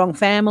 strong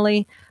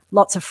family,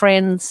 lots of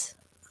friends.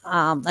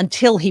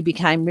 Until he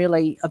became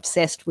really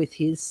obsessed with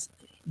the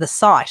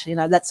site,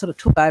 that sort of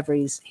took over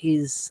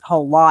his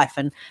whole life.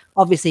 And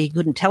obviously he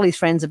couldn't tell his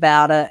friends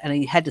about it, and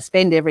he had to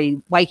spend every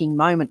waking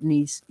moment in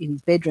his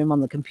bedroom on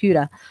the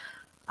computer.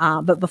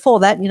 But before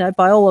that,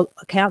 by all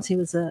accounts, he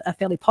was a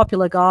fairly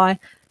popular guy,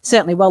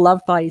 certainly well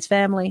loved by his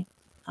family.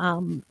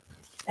 Nobody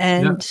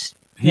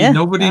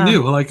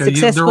knew,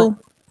 successful.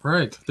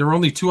 Right. There were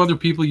only two other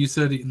people you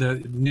said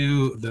that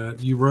knew,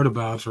 that you wrote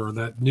about, or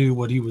that knew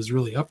what he was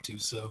really up to.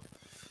 So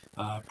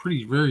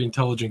very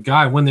intelligent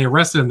guy. When they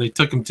arrested him, they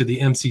took him to the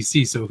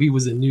MCC. So he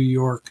was in New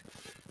York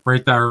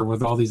right there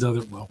with all these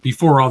other,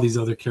 before all these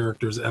other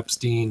characters,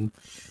 Epstein,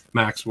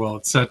 Maxwell,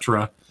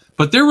 etc.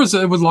 But it was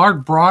a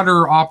large,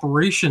 broader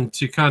operation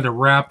to kind of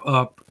wrap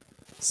up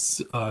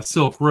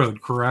Silk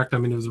Road, correct?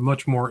 It was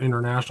much more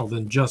international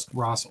than just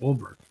Ross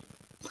Ulbricht.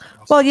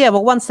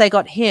 Well, once they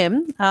got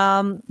him,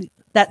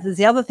 that was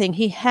the other thing.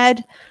 He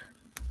had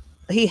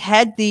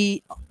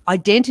the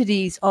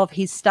identities of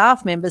his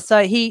staff members.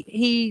 So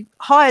he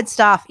hired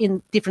staff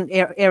in different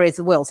areas of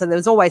the world. So there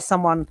was always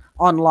someone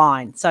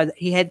online. So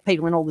he had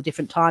people in all the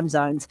different time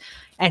zones.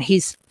 And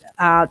his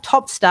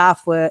top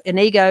staff were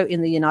Inigo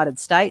in the United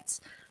States,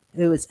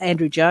 who was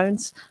Andrew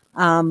Jones.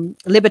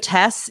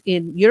 Libertas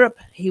in Europe,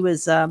 he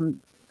was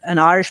an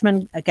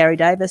Irishman, Gary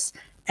Davis.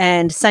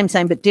 And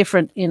same but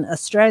different in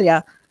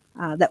Australia,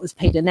 that was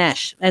Peter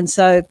Nash. And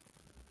so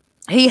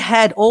he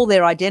had all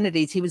their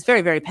identities. He was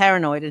very, very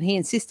paranoid, and he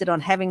insisted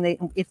on having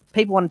if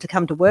people wanted to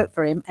come to work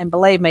for him, and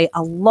believe me,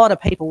 a lot of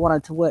people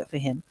wanted to work for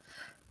him.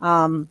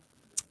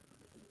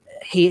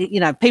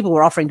 People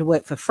were offering to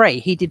work for free.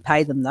 He did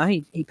pay them though.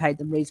 He paid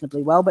them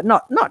reasonably well, but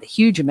not a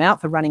huge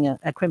amount for running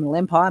a criminal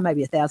empire,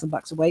 maybe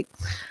 $1,000 a week,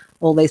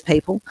 all these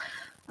people.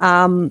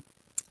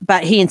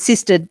 But he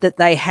insisted that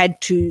they had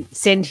to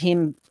send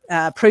him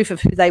proof of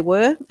who they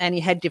were, and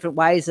he had different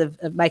ways of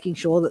making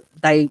sure that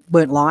they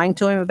weren't lying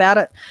to him about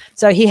it.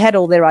 So he had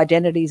all their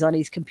identities on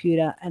his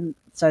computer, and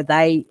so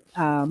they,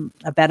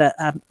 about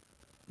a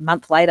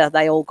month later,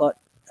 they all got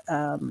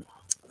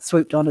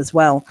swooped on as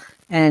well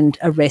and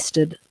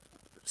arrested.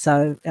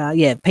 So,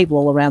 people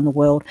all around the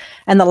world.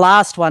 And the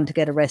last one to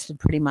get arrested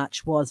pretty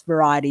much was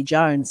Variety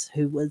Jones,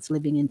 who was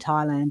living in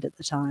Thailand at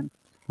the time.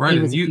 Right. He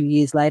was a few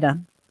years later.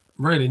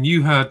 Right. And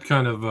you had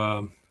kind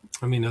of,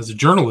 as a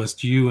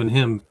journalist, you and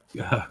him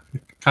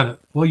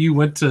you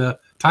went to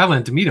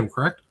Thailand to meet him,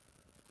 correct?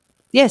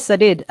 Yes, I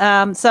did.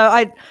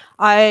 So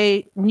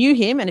I knew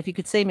him, and if you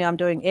could see me, I'm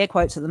doing air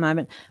quotes at the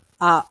moment,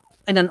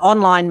 in an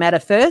online matter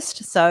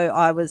first. So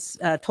I was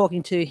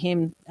talking to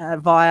him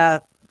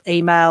via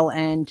email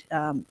and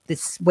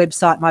this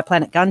website, My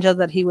Planet Gunja,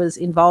 that he was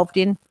involved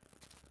in.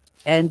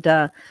 And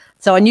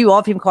so I knew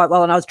of him quite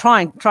well, and I was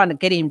trying to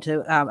get him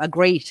to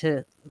agree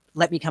to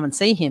let me come and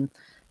see him,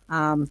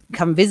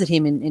 come visit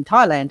him in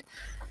Thailand.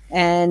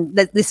 And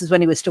this is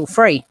when he was still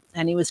free,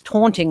 and he was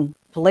taunting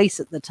police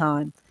at the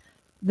time.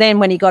 Then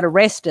when he got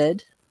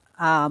arrested,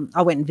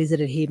 I went and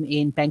visited him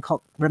in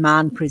Bangkok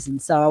remand prison.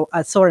 So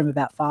I saw him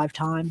about 5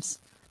 times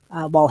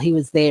while he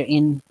was there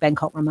in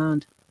Bangkok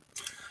remand.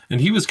 And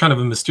he was kind of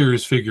a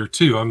mysterious figure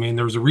too. I mean,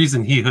 there was a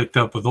reason he hooked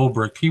up with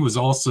Ulbricht. He was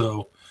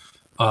also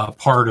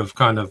part of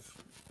kind of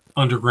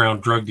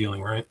underground drug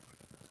dealing, right?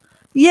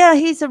 Yeah,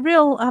 he's a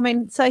real,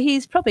 so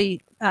he's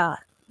probably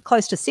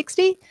close to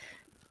 60,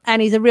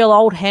 and he's a real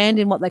old hand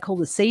in what they call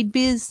the seed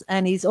biz,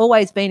 and he's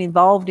always been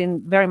involved in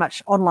very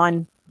much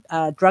online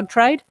drug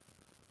trade,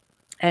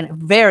 and a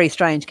very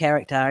strange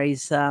character.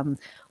 He's been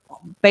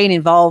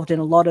involved in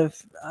a lot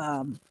of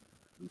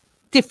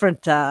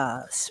different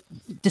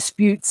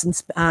disputes and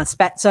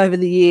spats over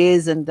the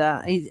years, and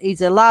he's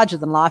a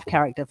larger-than-life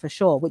character for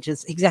sure, which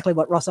is exactly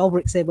what Ross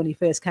Ulbricht said when he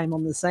first came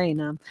on the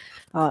scene.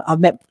 I've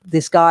met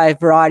this guy,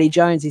 Variety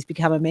Jones. He's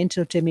become a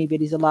mentor to me,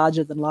 but he's a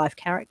larger-than-life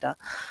character,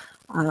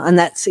 and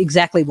that's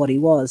exactly what he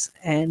was.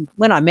 And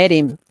when I met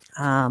him,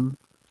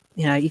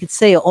 you could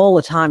see all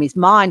the time his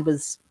mind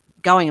was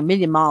going a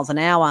million miles an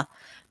hour,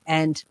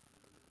 and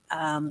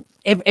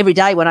every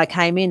day when I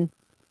came in,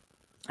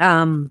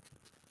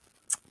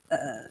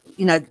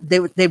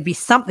 there'd be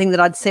something that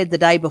I'd said the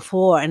day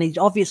before, and he'd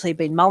obviously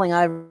been mulling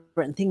over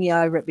it and thinking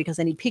over it, because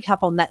then he'd pick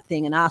up on that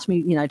thing and ask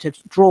me, to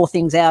draw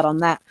things out on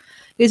that.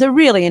 He's a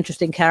really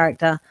interesting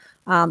character.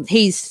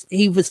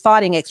 He was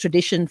fighting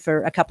extradition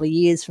for a couple of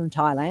years from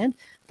Thailand,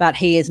 but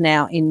he is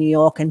now in New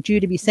York and due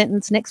to be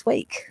sentenced next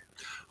week.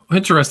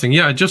 Interesting.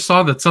 Yeah, I just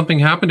saw that something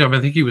happened to him. I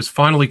think he was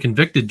finally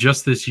convicted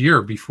just this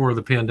year before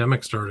the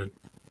pandemic started.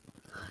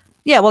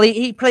 Yeah, well,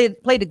 he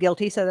pleaded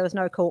guilty, so there was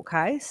no court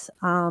case.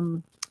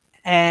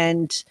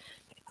 And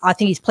I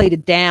think he's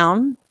pleaded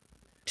down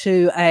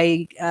to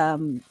a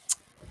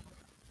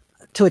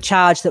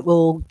charge that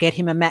will get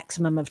him a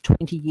maximum of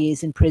 20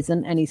 years in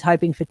prison, and he's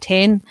hoping for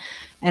 10.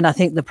 And I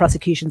think the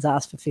prosecution's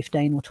asked for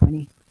 15 or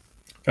 20.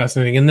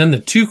 Fascinating. And then the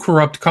 2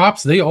 corrupt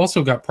cops, they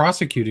also got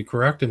prosecuted,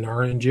 correct, and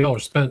are in jail or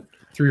spent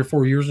 3 or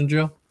 4 years in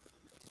jail?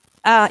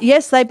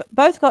 Yes, they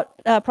both got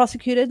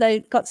prosecuted. They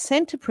got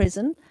sent to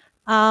prison.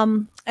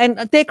 And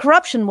their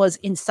corruption was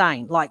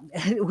insane. Like,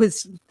 it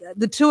was,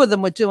 the 2 of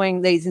them were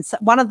doing these.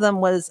 One of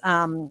them was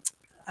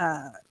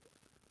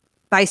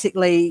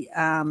basically,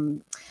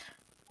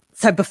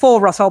 so before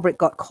Ross Ulbricht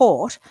got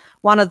caught,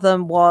 one of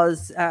them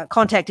was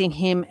contacting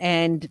him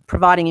and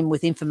providing him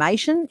with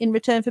information in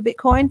return for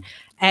Bitcoin,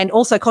 and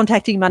also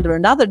contacting him under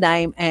another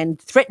name and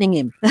threatening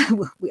him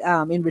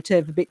in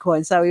return for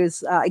Bitcoin. So he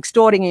was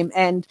extorting him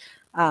and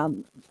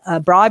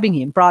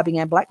bribing and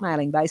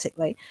blackmailing,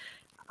 basically.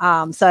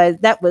 So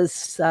that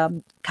was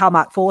Karl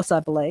Mark Force, I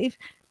believe.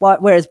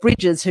 Whereas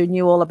Bridges, who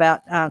knew all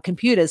about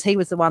computers, he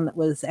was the one that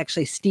was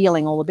actually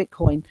stealing all the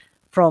Bitcoin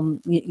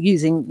from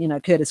using,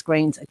 Curtis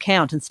Green's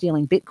account and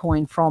stealing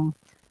Bitcoin from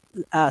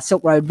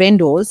Silk Road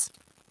vendors,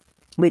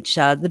 which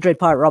the Dread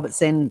Pirate Roberts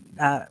then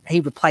he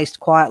replaced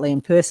quietly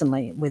and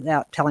personally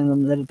without telling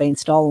them that it had been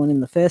stolen in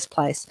the first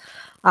place.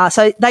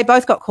 So they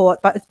both got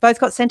caught, but both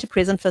got sent to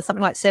prison for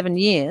something like 7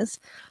 years.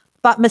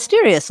 But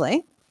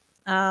mysteriously,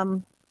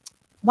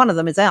 one of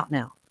them is out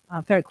now,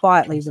 very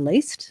quietly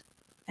released.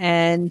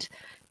 And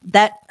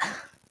that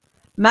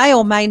may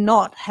or may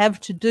not have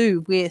to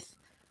do with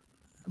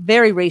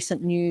very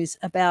recent news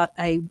about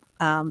a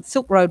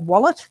Silk Road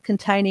wallet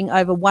containing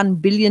over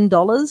 $1 billion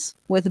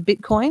worth of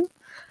Bitcoin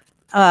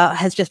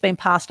has just been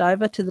passed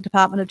over to the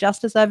Department of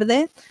Justice over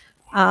there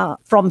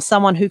from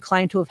someone who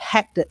claimed to have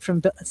hacked it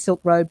from Silk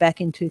Road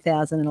back in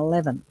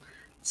 2011.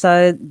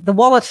 So the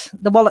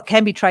wallet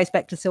can be traced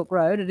back to Silk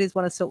Road. It is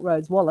one of Silk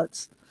Road's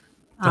wallets.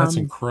 That's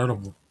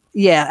incredible.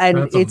 Yeah, and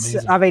That's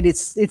amazing. I mean,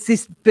 it's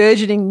this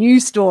burgeoning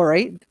news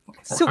story.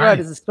 Silk Road Right.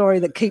 is a story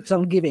that keeps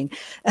on giving.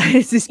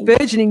 It's this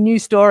burgeoning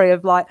news story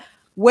of like,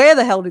 where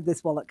the hell did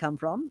this wallet come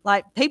from?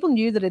 Like, people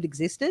knew that it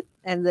existed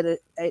and that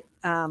it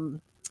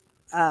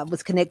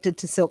was connected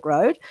to Silk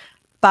Road,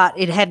 but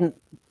it hadn't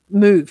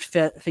moved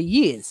for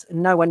years,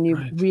 and no one knew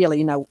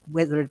really,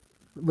 whether it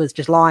was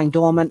just lying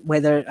dormant,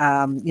 whether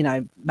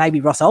maybe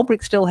Ross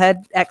Ulbricht still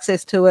had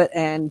access to it,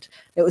 and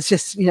it was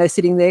just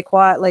sitting there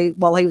quietly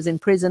while he was in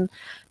prison.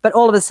 But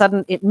all of a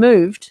sudden, it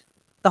moved.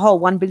 The whole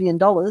 $1 billion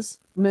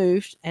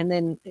moved, and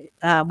then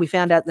we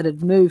found out that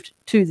it moved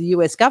to the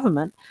US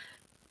government,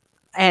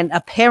 and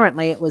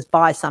apparently it was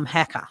by some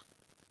hacker.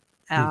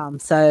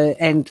 So,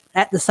 and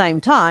at the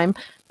same time,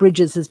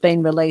 Bridges has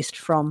been released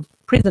from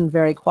prison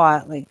very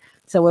quietly.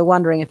 So we're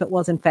wondering if it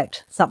was in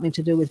fact something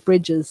to do with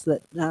Bridges,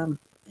 that,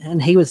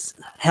 and he was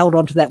held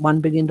onto that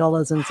 $1 billion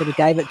and sort of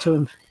gave it to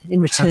him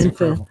in return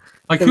for.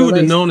 Like, who would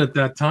have known at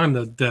that time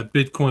that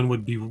Bitcoin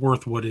would be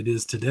worth what it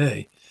is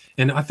today?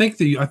 And I think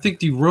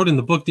you wrote in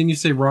the book, didn't you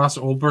say Ross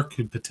Ulbricht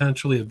could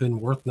potentially have been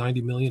worth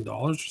 $90 million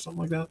or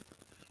something like that?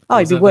 Oh,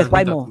 he'd be worth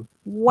way more,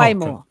 way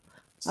more.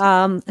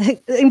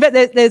 In fact,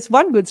 there's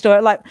one good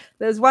story. Like,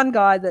 there's one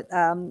guy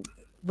that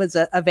was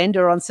a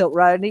vendor on Silk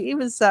Road, and he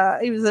was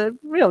a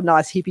real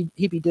nice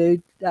hippie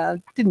dude.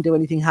 Didn't do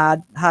anything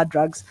hard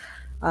drugs.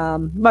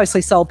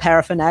 Mostly sold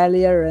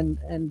paraphernalia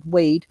and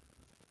weed.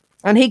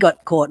 And he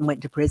got caught and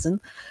went to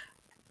prison.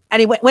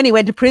 And when he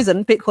went to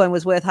prison, Bitcoin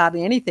was worth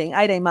hardly anything.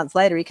 18 months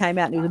later, he came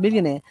out and he was a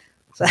millionaire.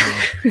 So,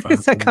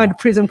 so going to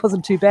prison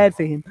wasn't too bad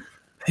for him.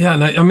 Yeah,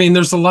 and I mean,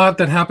 there's a lot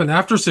that happened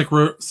after Silk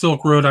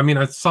Road. I mean,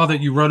 I saw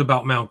that you wrote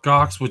about Mt.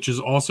 Gox, which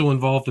is also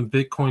involved in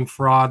Bitcoin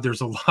fraud.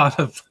 There's a lot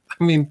of,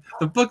 I mean,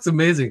 the book's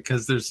amazing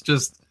because there's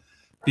just,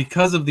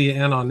 because of the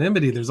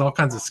anonymity, there's all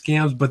kinds of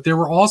scams. But there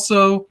were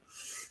also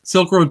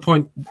Silk Road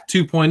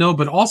 2.0,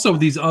 but also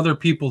these other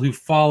people who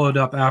followed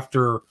up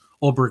after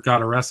Ulbricht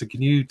got arrested.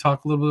 Can you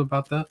talk a little bit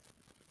about that?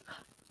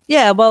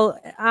 Yeah, well,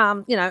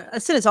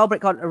 as soon as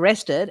Ulbricht got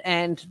arrested,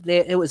 and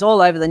it was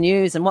all over the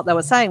news, and what they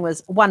were saying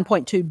was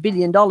 $1.2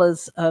 billion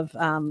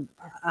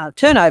of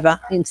turnover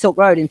in Silk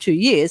Road in 2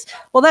 years.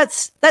 Well,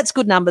 that's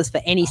good numbers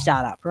for any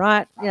startup,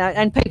 right?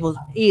 And people's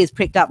ears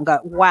pricked up and go,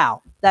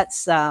 wow,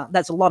 that's a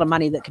lot of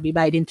money that can be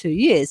made in 2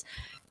 years.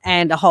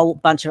 And a whole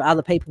bunch of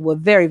other people were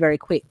very, very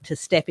quick to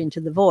step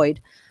into the void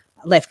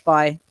left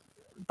by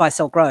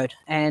Silk Road.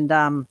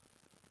 And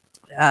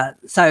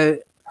so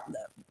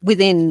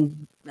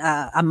within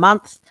a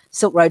month,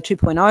 Silk Road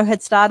 2.0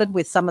 had started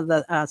with some of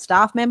the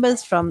staff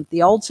members from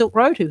the old Silk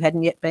Road who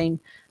hadn't yet been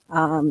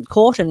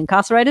caught and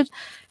incarcerated,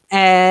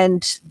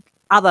 and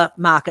other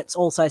markets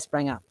also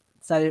sprang up.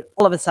 So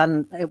all of a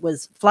sudden, it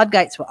was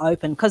floodgates were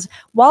open, because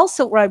while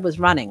Silk Road was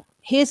running,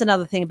 here's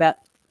another thing about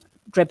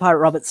Dread Pirate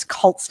Roberts'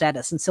 cult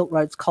status and Silk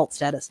Road's cult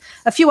status.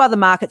 A few other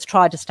markets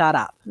tried to start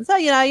up.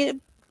 So,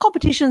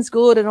 competition's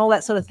good and all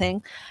that sort of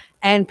thing.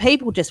 And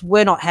people just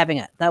were not having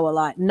it. They were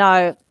like,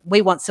 no,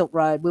 we want Silk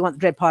Road. We want the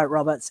Dread Pirate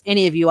Roberts.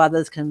 Any of you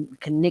others can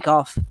nick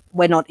off.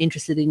 We're not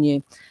interested in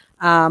you.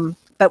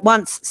 But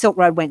once Silk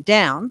Road went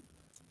down,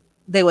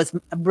 there was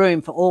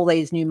room for all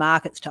these new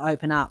markets to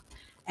open up.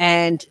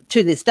 And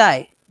to this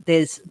day,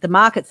 there's the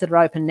markets that are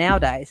open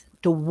nowadays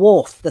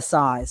dwarf the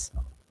size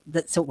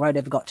that Silk Road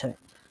ever got to.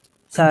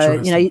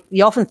 So,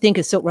 you often think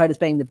of Silk Road as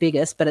being the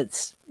biggest, but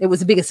it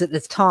was the biggest at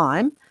its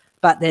time.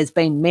 But there's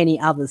been many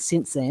others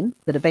since then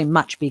that have been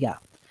much bigger.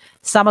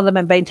 Some of them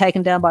have been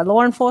taken down by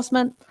law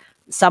enforcement.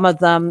 Some of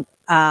them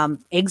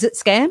exit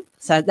scam.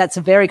 So that's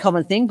a very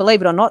common thing.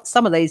 Believe it or not,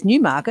 some of these new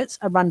markets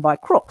are run by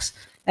crooks.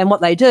 And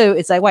what they do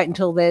is they wait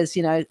until there's,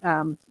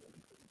 10,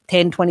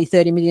 20,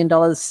 $30 million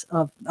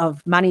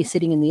of money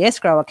sitting in the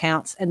escrow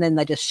accounts, and then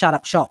they just shut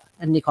up shop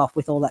and nick off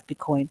with all that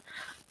Bitcoin.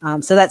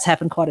 So that's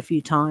happened quite a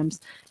few times,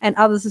 and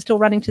others are still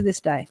running to this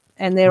day.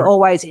 And they're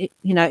always,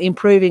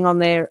 improving on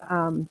their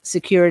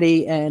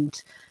security.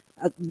 And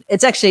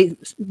it's actually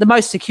the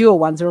most secure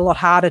ones are a lot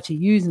harder to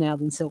use now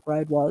than Silk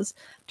Road was,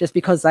 just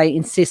because they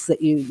insist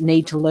that you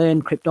need to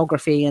learn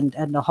cryptography and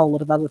a whole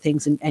lot of other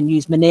things, and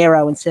use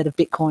Monero instead of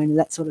Bitcoin and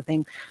that sort of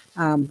thing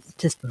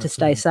to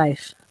stay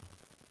safe.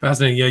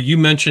 Fascinating. Yeah, you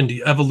mentioned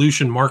the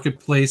Evolution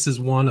Marketplace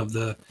is one of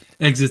the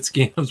exit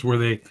scams where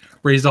they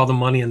raised all the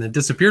money and then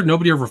disappeared.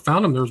 Nobody ever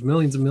found them. There was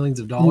millions and millions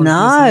of dollars.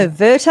 No,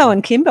 Verto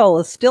and Kimball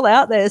are still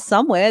out there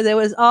somewhere. There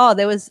was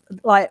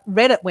like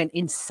Reddit went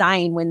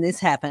insane when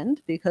this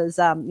happened, because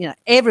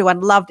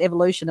everyone loved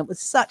Evolution. It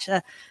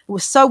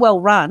was so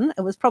well run.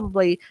 It was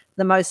probably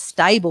the most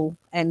stable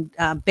and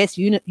best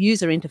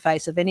user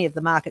interface of any of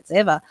the markets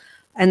ever.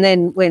 And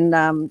then when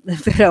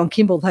Verto and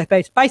Kimball, they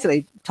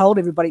basically told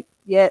everybody,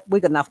 yeah, we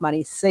got enough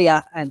money, see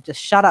ya, and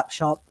just shut up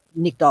shop,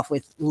 nicked off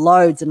with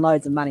loads and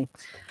loads of money.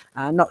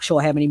 Not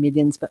sure how many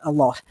millions, but a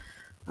lot.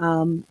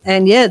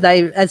 And yeah,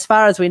 as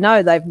far as we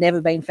know, they've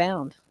never been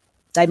found.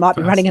 They might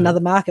be running another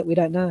market. We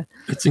don't know.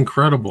 It's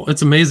incredible.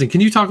 It's amazing. Can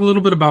you talk a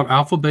little bit about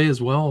Alphabay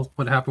as well?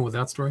 What happened with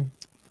that story?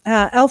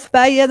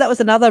 Alphabay, yeah, that was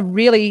another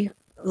really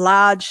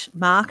large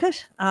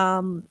market.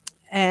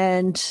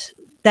 And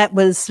that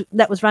was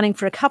running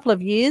for a couple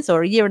of years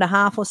or a year and a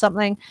half or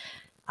something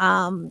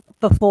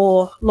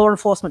before law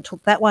enforcement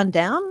took that one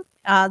down.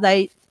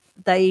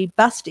 They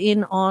bust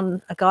in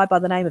on a guy by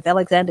the name of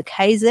Alexander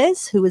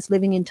Kazes, who was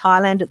living in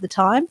Thailand at the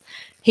time.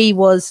 He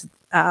was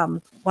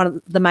one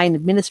of the main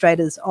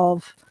administrators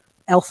of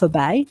Alpha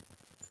Bay.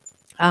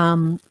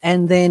 And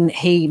then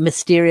he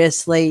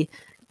mysteriously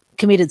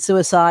committed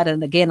suicide,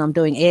 and again, I'm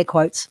doing air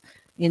quotes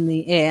in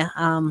the air,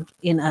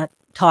 in a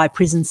Thai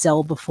prison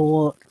cell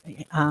before,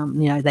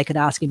 they could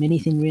ask him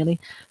anything really.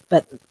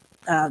 But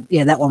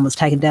that one was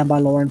taken down by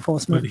law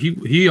enforcement. But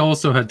he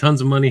also had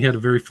tons of money, had a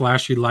very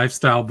flashy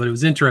lifestyle, but it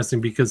was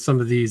interesting because some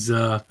of these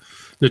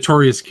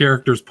notorious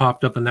characters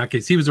popped up in that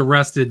case. He was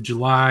arrested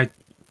July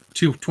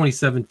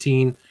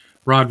 2017.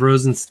 Rod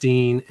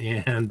Rosenstein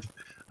and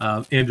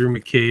Andrew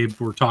McCabe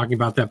were talking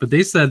about that, but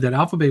they said that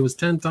Alpha Bay was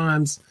 10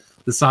 times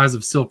the size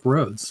of Silk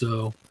Road,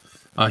 so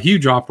a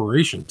huge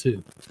operation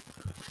too.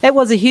 It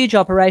was a huge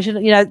operation.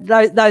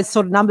 Those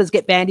sort of numbers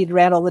get bandied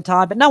around all the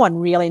time, but no one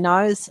really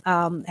knows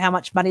how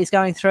much money is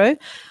going through.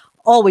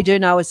 All we do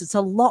know is it's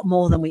a lot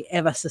more than we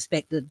ever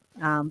suspected.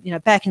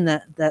 Back in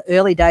the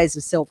early days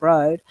of Silk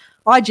Road,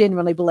 I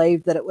genuinely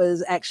believed that it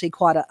was actually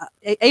quite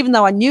even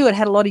though I knew it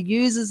had a lot of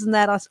users and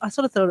that, I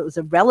sort of thought it was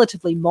a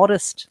relatively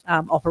modest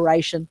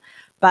operation.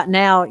 But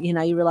now,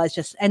 you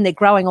realize and they're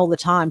growing all the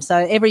time. So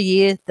every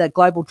year the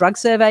Global Drug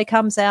Survey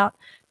comes out,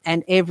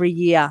 and every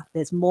year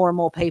there's more and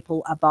more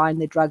people are buying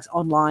their drugs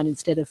online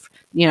instead of,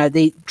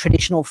 the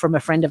traditional from a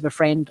friend of a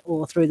friend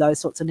or through those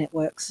sorts of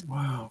networks.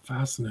 Wow,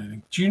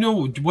 fascinating.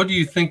 What do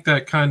you think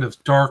that kind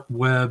of dark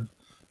web,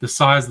 the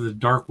size of the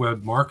dark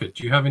web market,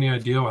 do you have any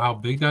idea how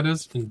big that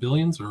is in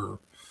billions or?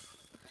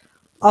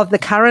 Of the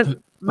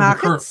current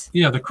markets?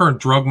 The current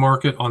drug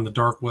market on the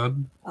dark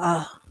web.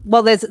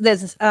 Well,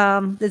 there's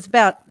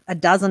about a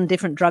dozen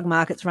different drug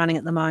markets running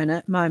at the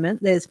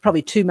moment. There's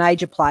probably two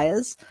major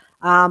players.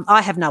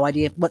 I have no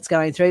idea what's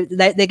going through.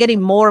 They're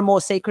getting more and more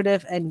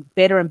secretive and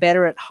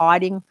better at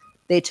hiding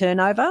their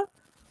turnover.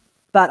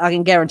 But I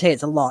can guarantee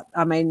it's a lot.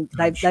 I mean,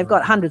 they've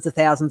got hundreds of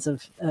thousands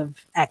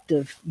of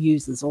active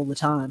users all the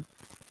time.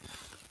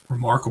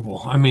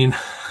 Remarkable. I mean,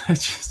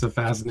 it's just a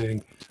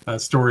fascinating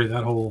story,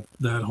 that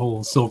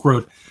whole Silk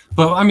Road.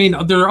 But I mean,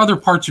 there are other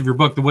parts of your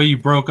book. The way you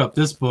broke up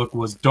this book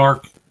was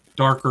darker,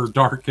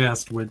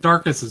 darkest, where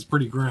darkest is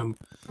pretty grim.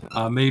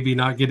 Maybe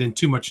not get in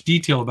too much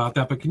detail about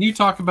that, but can you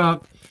talk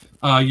about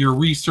your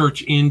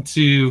research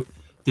into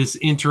this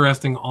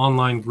interesting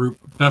online group,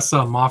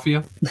 Bessa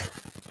Mafia?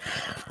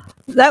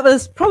 That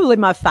was probably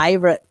my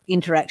favorite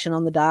interaction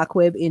on the dark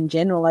web in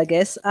general, I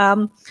guess.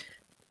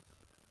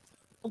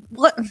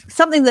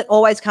 Something that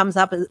always comes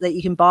up that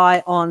you can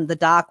buy on the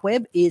dark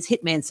web is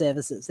hitman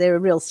services. They're a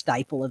real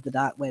staple of the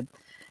dark web.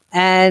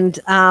 And,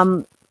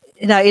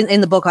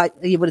 in the book,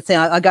 you would have seen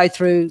I go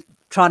through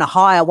trying to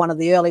hire one of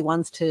the early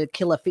ones to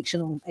kill a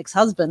fictional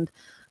ex-husband.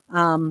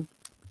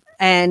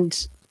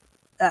 And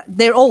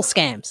they're all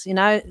scams,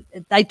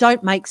 they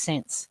don't make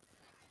sense.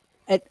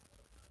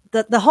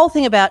 The whole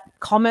thing about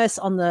commerce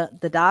on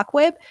the dark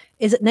web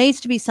is it needs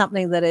to be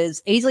something that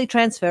is easily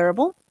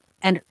transferable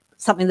and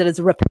something that is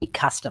a repeat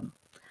custom.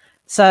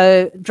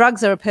 So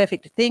drugs are a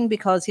perfect thing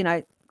because,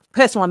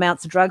 personal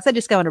amounts of drugs, they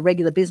just go in a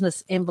regular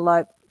business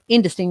envelope,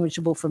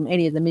 indistinguishable from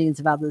any of the millions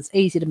of others,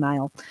 easy to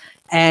mail.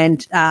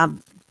 And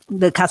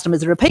the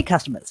customers are repeat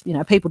customers.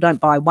 People don't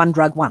buy one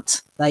drug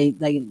once.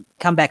 They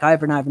come back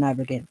over and over and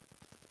over again.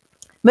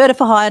 Murder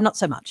for hire, not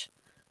so much.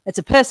 It's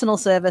a personal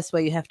service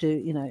where you have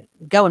to,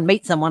 go and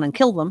meet someone and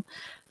kill them.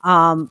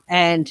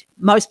 And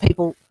most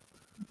people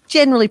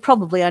generally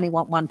probably only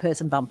want one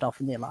person bumped off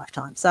in their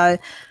lifetime. So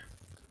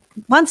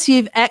once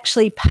you've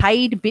actually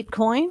paid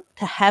Bitcoin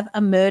to have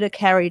a murder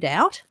carried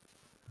out,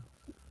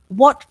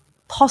 what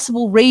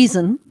possible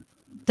reason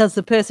does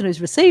the person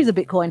who's received the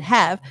Bitcoin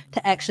have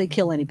to actually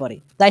kill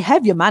anybody? They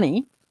have your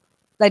money.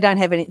 They don't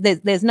have any,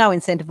 there's no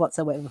incentive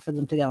whatsoever for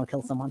them to go and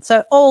kill someone.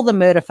 So all the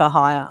murder for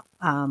hire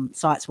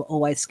sites were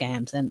always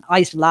scams. And I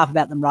used to laugh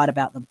about them, write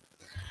about them.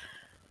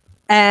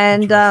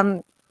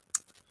 And,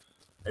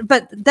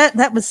 but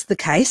that was the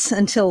case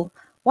until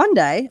one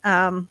day,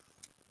 I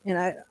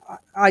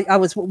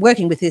was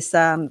working with this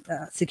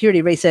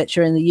security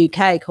researcher in the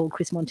UK called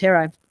Chris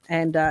Montero,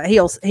 and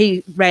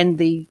he ran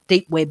the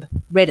deep web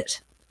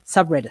Reddit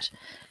subreddit,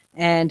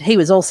 and he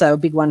was also a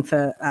big one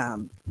for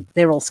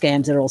they're all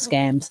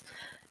scams.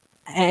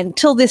 And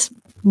until this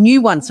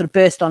new one sort of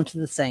burst onto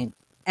the scene,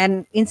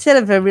 and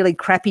instead of a really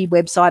crappy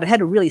website, it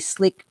had a really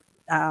slick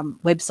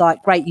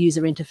website, great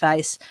user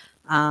interface.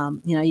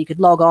 You could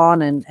log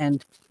on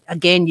and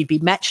again, you'd be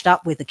matched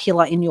up with a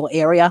killer in your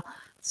area.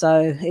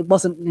 So it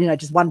wasn't,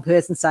 just one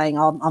person saying,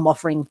 I'm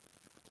offering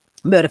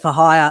murder for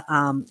hire.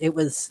 It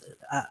was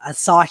a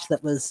site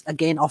that was,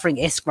 again, offering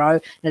escrow,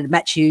 and it'd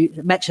match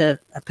a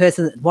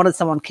person that wanted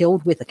someone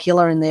killed with a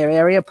killer in their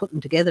area, put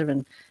them together.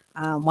 And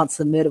once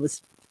the murder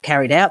was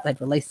carried out,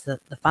 they'd release the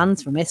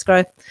funds from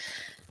escrow.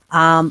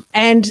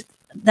 And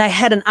they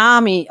had an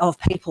army of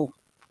people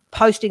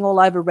posting all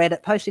over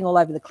Reddit, posting all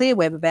over the clear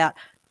web about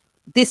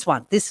this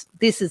one, this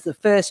is the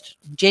first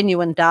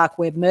genuine dark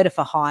web murder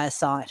for hire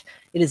site.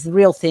 It is the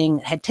real thing.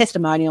 It had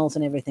testimonials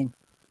and everything.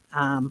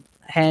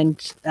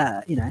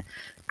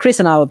 Chris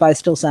and I were both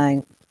still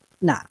saying,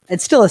 nah,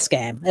 it's still a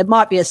scam. It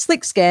might be a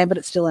slick scam, but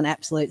it's still an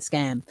absolute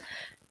scam.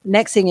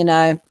 Next thing you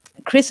know,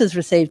 Chris has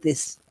received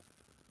this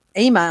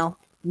email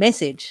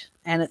message,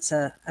 and it's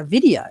a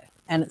video,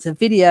 and it's a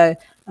video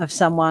of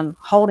someone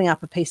holding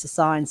up a piece of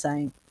sign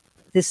saying,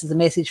 this is a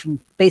message from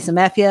Visa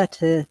Mafia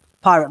to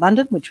Pirate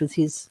London, which was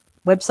his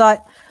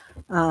website.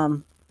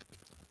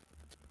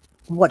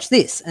 Watch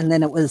this. And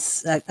then it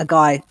was a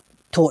guy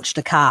torched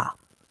a car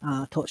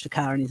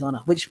in his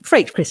honour, which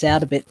freaked Chris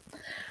out a bit.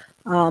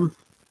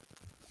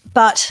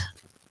 But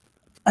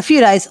a few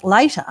days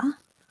later,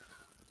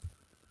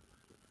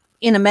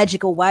 in a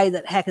magical way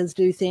that hackers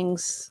do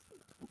things,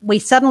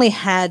 Chris suddenly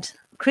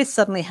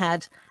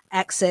had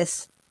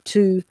access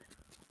to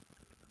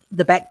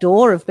the back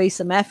door of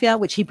Visa Mafia,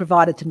 which he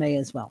provided to me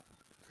as well.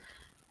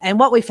 And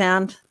what we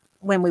found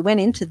when we went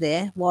into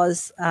there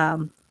was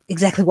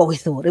exactly what we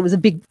thought. It was a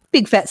big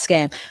fat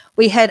scam.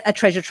 We had a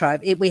treasure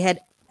trove. We had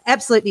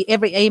absolutely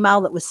every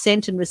email that was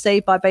sent and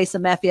received by Visa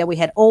Mafia. We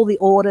had all the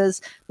orders.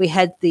 We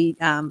had the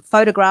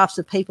photographs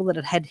of people that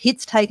had had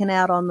hits taken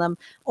out on them,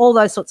 all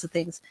those sorts of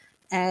things.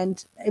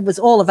 And it was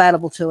all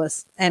available to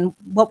us. And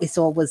what we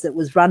saw was it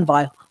was run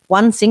by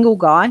one single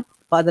guy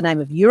by the name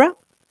of Ura.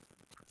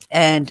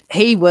 And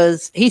he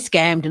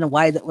scammed in a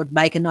way that would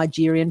make a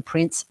Nigerian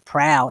prince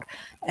proud.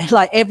 And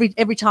like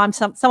every time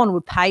someone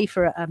would pay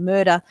for a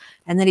murder,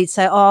 and then he'd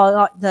say,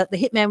 oh, the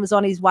hitman was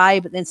on his way,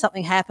 but then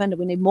something happened and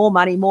we need more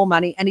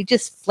money. And he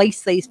just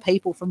fleeced these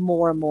people for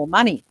more and more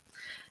money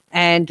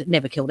and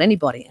never killed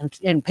anybody.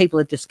 And people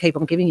would just keep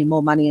on giving him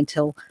more money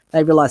until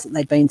they realized that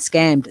they'd been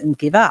scammed and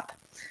give up.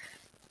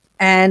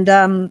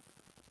 And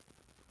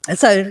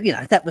so,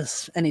 that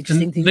was an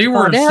interesting thing to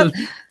find out.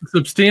 They were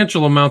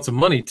substantial amounts of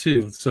money,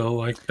 too. So,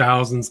 like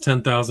thousands,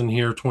 10,000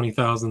 here,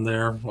 20,000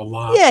 there, a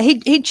lot. Yeah,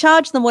 he'd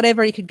charge them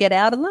whatever he could get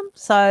out of them.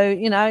 So,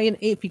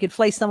 if you could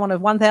fleece someone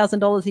of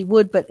 $1,000, he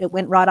would, but it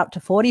went right up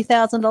to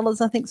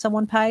 $40,000, I think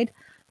someone paid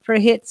for a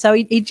hit. So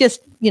he'd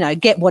just,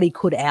 get what he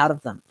could out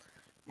of them.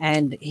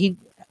 And he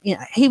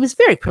was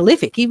very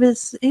prolific. He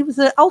was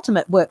the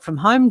ultimate work from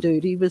home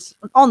dude. He was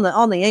on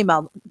the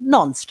email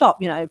nonstop,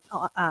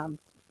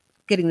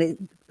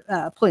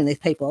 pulling these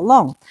people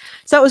along.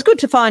 So it was good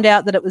to find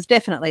out that it was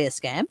definitely a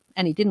scam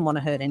and he didn't want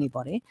to hurt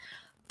anybody.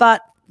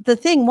 But the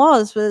thing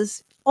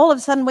was all of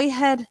a sudden we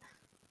had,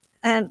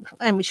 and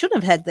we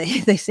shouldn't have had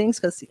these things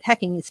because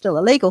hacking is still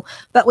illegal,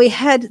 but we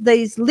had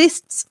these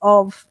lists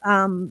of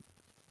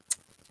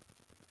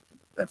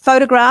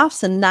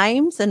photographs and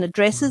names and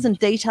addresses and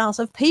details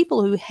of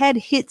people who had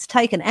hits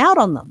taken out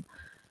on them.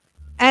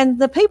 And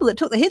the people that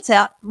took the hits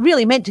out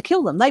really meant to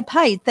kill them. They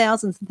paid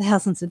thousands and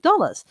thousands of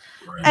dollars.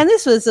 Right. And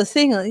this was a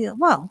thing,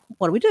 well,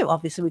 what do we do?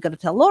 Obviously, we've got to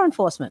tell law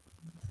enforcement.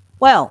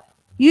 Well,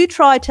 you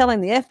try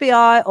telling the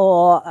FBI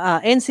or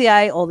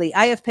NCA or the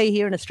AFP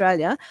here in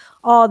Australia,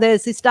 oh,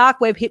 there's this dark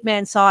web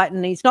hitman site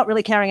and he's not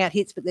really carrying out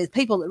hits, but there's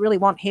people that really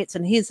want hits,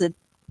 and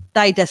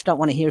they just don't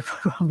want to hear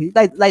from you.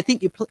 They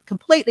think you're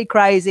completely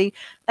crazy.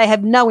 They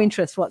have no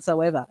interest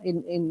whatsoever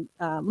in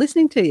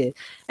listening to you.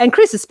 And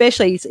Chris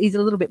especially, he's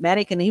a little bit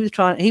manic, and he was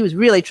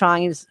really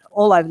trying. He was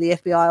all over the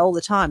FBI all the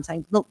time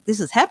saying, look,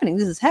 this is happening.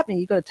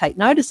 You've got to take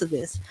notice of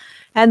this.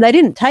 And they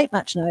didn't take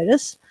much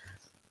notice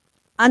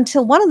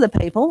until one of the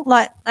people,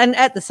 and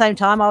at the same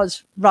time I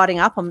was writing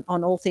up on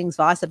all things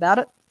Vice about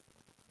it.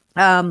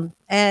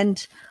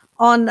 And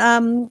on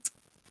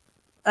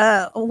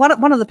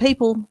one of the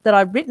people that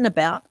I'd written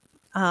about,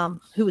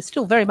 who was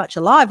still very much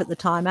alive at the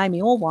time,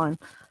 Amy Orwine,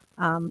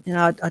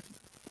 I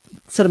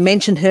sort of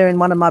mentioned her in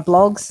one of my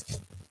blogs.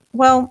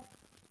 Well,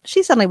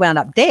 she suddenly wound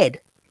up dead.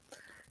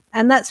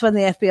 And that's when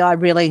the FBI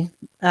really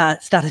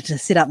started to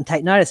sit up and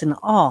take notice. And,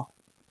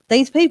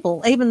 these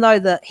people, even though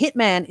the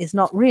hitman is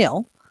not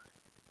real,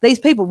 these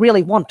people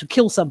really want to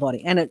kill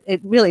somebody. And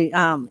it really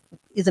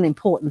is an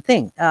important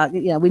thing.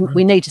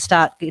 We need to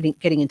start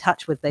getting in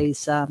touch with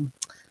these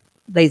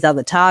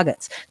other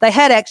targets. They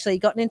had actually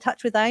gotten in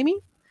touch with Amy.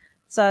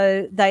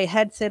 So they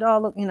had said, oh,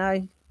 look,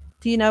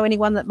 do you know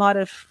anyone that might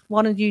have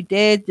wanted you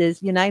dead?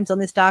 Your name's on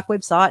this dark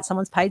website.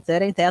 Someone's paid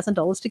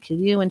 $13,000 to kill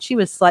you. And she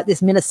was like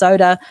this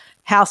Minnesota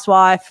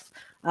housewife,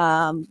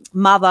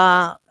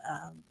 mother,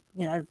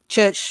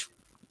 church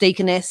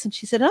deaconess. And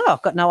she said, oh,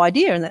 I've got no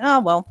idea. And then, oh,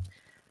 well,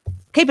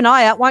 keep an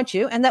eye out, won't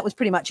you? And that was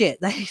pretty much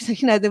it.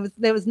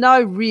 There was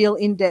no real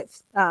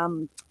in-depth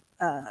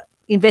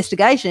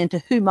investigation into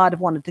who might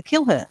have wanted to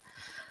kill her.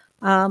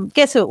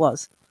 Guess who it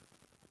was?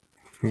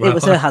 Well, it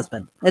was her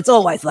husband. It's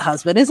always the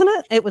husband, isn't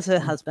it? It was her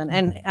husband.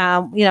 And,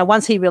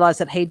 once he realized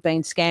that he'd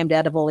been scammed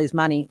out of all his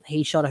money,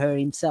 he shot her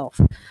himself.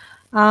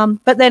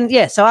 But then,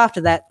 so after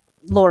that,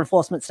 law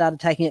enforcement started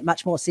taking it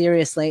much more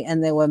seriously,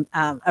 and there were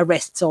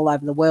arrests all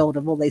over the world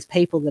of all these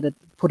people that had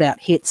put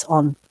out hits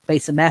on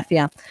Visa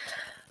Mafia.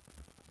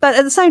 But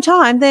at the same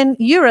time, then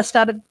Ura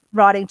started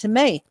writing to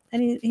me,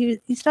 and he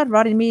started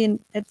writing to me. And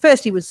at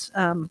first he was,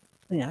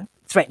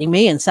 threatening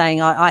me and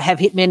saying, I have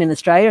hitmen in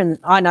Australia and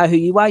I know who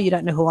you are, you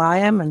don't know who I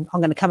am, and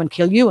I'm going to come and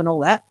kill you and all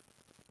that.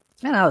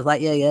 And I was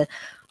like, yeah,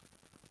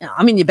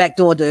 I'm in your back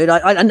door, dude.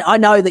 I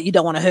know that you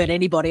don't want to hurt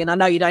anybody, and I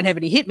know you don't have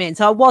any hitmen,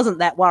 so I wasn't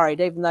that worried,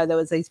 even though there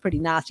was these pretty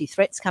nasty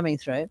threats coming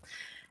through.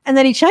 And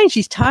then he changed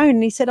his tone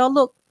and he said, oh,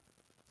 look,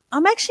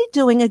 I'm actually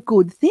doing a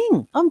good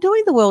thing. I'm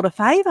doing the world a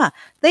favour.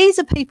 These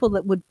are people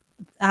that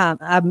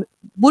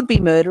would be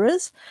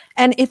murderers,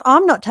 and if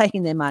I'm not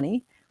taking their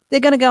money, they're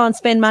going to go and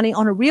spend money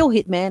on a real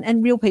hitman,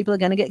 and real people are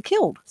going to get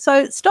killed.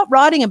 So stop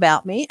writing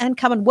about me and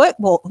come and work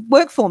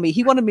for me.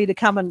 He wanted me to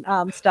come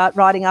and start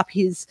writing up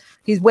his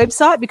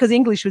website, because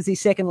English was his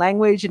second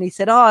language. And he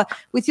said, oh,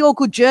 with your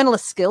good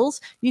journalist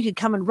skills, you could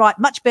come and write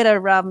much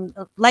better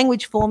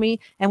language for me,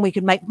 and we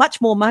could make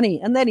much more money.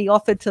 And then he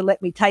offered to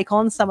let me take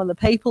on some of the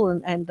people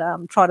and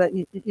try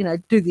to,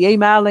 do the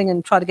emailing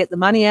and try to get the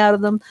money out of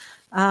them.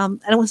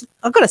 And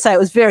I've got to say, it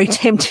was very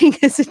tempting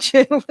as a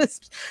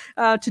journalist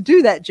to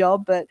do that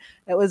job, but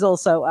it was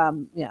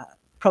also,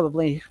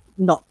 probably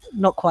not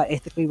quite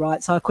ethically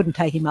right. So I couldn't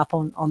take him up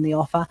on the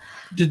offer.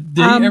 Did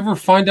he ever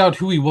find out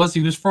who he was?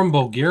 He was from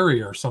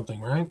Bulgaria or something,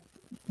 right?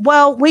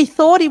 Well, we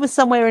thought he was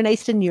somewhere in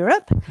Eastern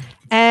Europe,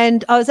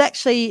 and I was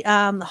actually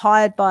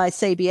hired by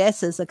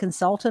CBS as a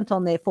consultant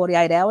on their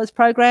 48 Hours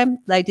program.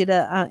 They did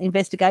an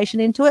investigation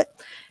into it,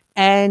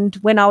 and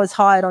when I was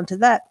hired onto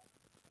that,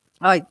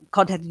 I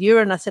contacted you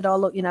and I said, oh,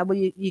 look, will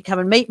you come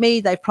and meet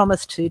me? They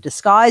promised to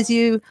disguise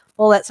you,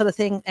 all that sort of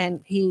thing.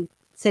 And he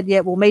said,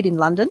 yeah, we'll meet in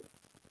London.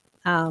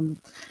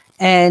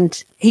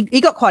 And he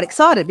got quite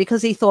excited,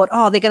 because he thought,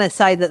 oh, they're going to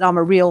say that I've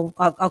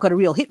got a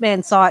real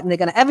hitman site and they're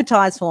going to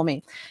advertise for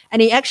me.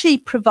 And he actually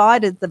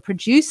provided the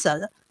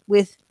producer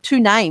with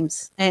 2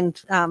 names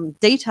and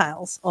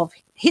details of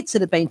hits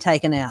that had been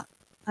taken out.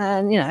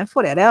 And,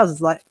 48 Hours is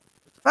like,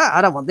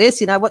 I don't want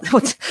this, what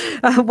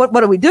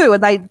do we do?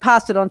 And they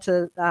passed it on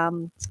to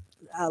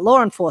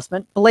law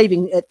enforcement,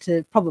 believing it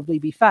to probably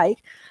be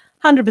fake.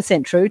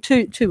 100% true.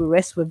 Two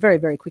arrests were very,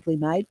 very quickly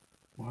made.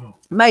 Wow.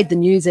 Made the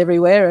news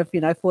everywhere of,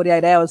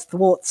 48 Hours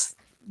thwarts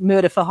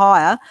murder for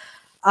hire.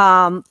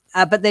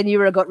 But then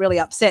Euro got really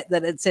upset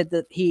that it said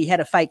that he had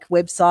a fake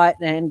website,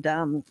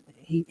 and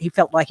he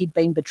felt like he'd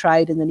been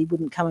betrayed, and then he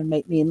wouldn't come and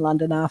meet me in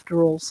London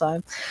after all.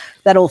 So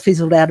that all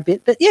fizzled out a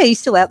bit. But, yeah, he's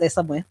still out there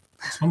somewhere.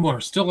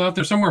 Still out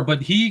there somewhere,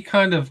 but he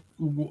kind of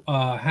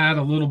had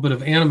a little bit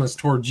of animus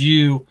towards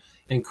you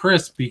and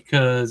Chris,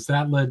 because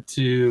that led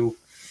to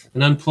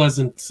an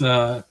unpleasant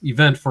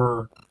event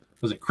for,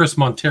 was it Chris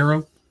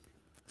Montero?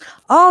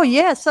 Oh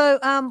yeah, so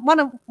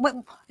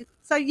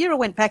so Euro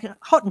went back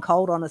hot and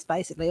cold on us,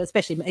 basically.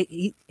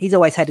 Especially he's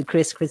always hated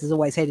Chris. Chris has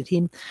always hated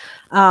him,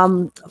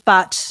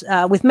 but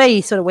with me,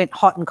 he sort of went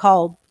hot and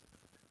cold.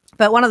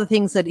 But one of the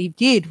things that he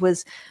did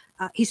was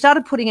he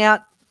started putting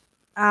out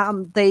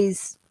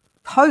these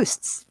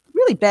posts,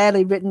 really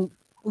badly written,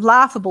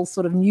 laughable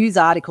sort of news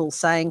articles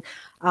saying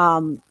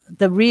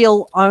the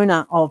real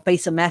owner of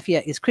Bisa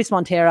Mafia is Chris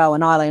Montero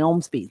and Eileen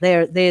Ormsby.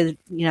 They're the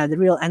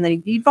real, and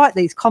then he'd write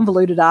these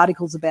convoluted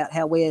articles about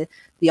how we're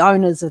the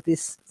owners of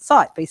this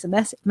site,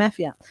 Bisa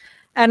Mafia,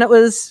 and it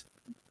was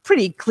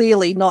pretty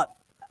clearly not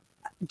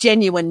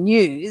genuine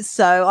news.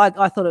 So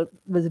I thought it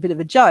was a bit of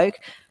a joke.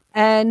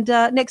 And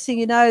next thing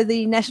you know,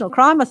 the National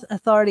Crime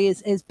Authority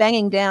is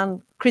banging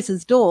down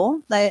Chris's door.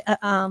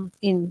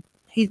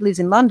 He lives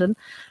in London.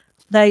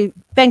 They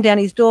bang down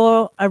his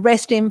door,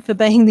 arrest him for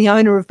being the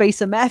owner of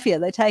Bisa Mafia.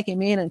 They take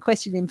him in and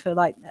question him for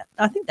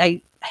I think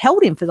they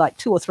held him for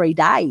 2 or 3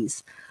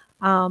 days,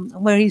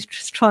 where he's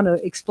just trying to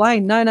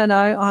explain, no,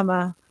 I'm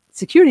a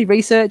security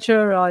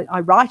researcher.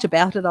 I write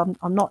about it.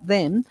 I'm not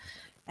them.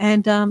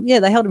 And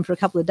they held him for a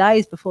couple of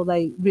days before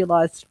they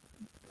realised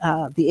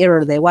the error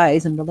of their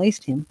ways and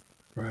released him.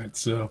 Right.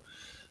 So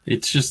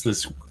it's just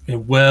this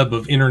web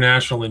of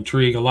international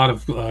intrigue, a lot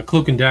of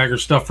cloak and dagger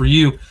stuff for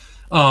you.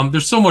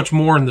 There's so much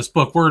more in this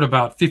book. We're at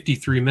about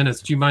 53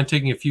 minutes. Do you mind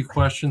taking a few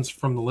questions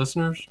from the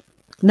listeners?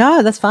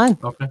 No, that's fine.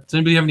 Okay. Does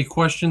anybody have any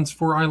questions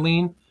for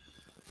Eileen?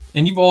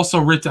 And you've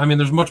also written,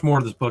 there's much more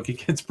to this book.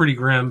 It gets pretty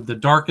grim. The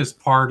darkest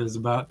part is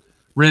about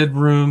Red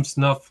Room,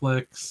 snuff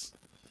flicks,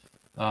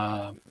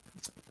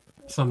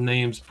 some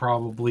names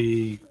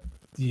probably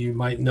you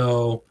might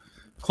know,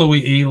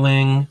 Chloe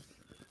Ailing,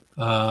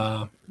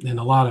 and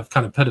a lot of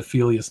kind of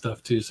pedophilia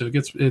stuff too. So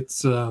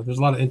there's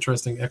a lot of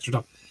interesting extra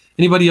stuff.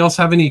 Anybody else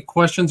have any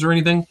questions or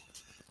anything?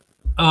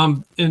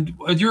 And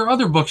your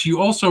other books, you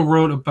also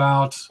wrote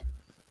about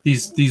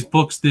these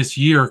books this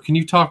year. Can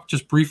you talk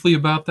just briefly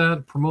about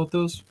that, promote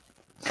those?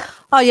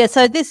 Oh, yeah.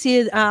 So this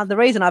year, the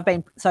reason I've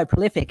been so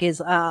prolific is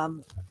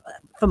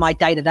for my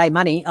day-to-day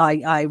money,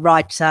 I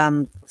write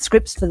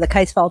scripts for the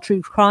Case File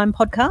True Crime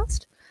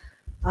podcast.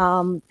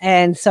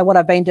 And so what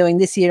I've been doing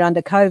this year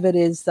under COVID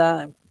is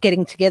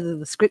getting together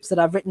the scripts that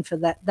I've written for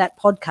that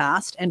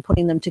podcast and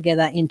putting them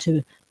together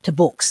into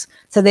books.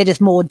 So they're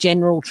just more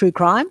general true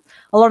crime.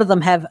 A lot of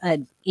them have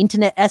an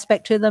internet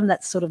aspect to them.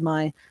 That's sort of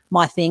my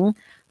thing,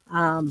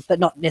 but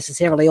not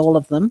necessarily all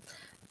of them.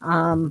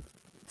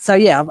 So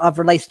yeah, I've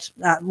released.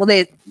 Well,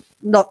 they're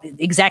not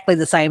exactly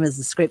the same as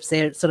the scripts.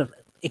 They're sort of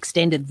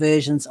extended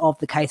versions of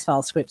the case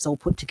file scripts all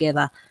put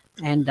together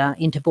and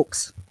into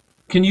books.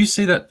 Can you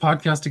say that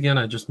podcast again?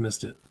 I just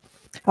missed it.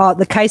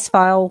 The Case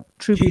File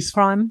True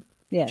Crime.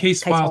 Yeah.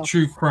 Case File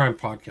True Crime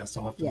podcast.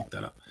 I'll have to look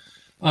that up.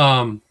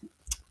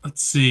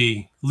 Let's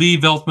see. Lee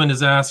Veltman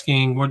is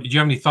asking, do you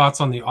have any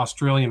thoughts on the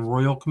Australian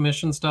Royal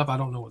Commission stuff? I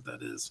don't know what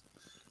that is.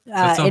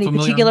 Any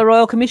particular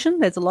Royal Commission?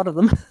 There's a lot of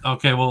them.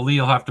 Okay, well, Lee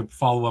will have to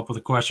follow up with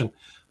a question.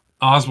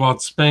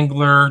 Oswald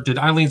Spengler, did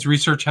Eileen's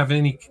research have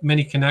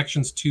many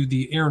connections to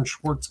the Aaron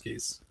Schwartz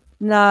case?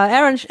 No,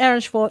 Aaron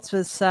Schwartz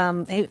was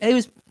he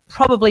was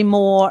probably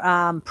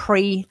more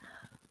pre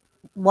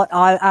what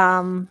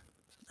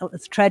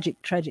it's a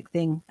tragic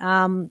thing.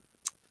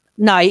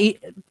 No,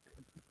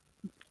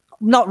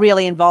 not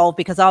really involved,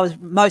 because I was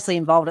mostly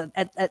involved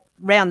at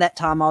around that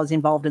time. I was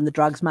involved in the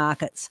drugs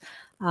markets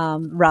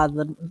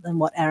rather than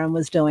what Aaron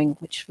was doing,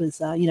 which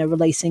was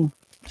releasing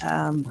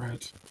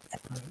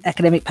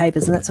academic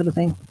papers and that sort of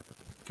thing.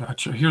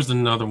 Gotcha. Here's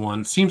another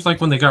one. Seems like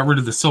when they got rid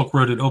of the Silk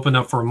Road, it opened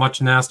up for a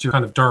much nastier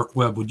kind of dark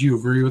web. Would you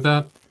agree with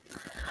that?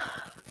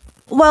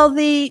 Well,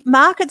 the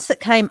markets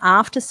that came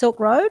after Silk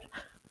Road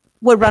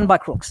were run by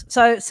crooks.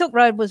 So Silk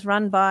Road was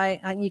run by,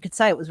 you could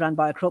say it was run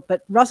by a crook,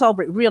 but Ross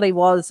Ulbricht really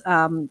was,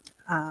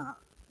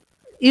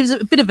 he was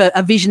a bit of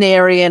a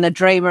visionary and a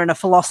dreamer and a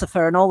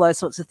philosopher and all those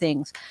sorts of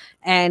things.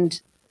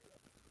 And,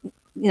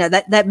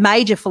 that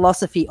major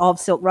philosophy of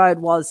Silk Road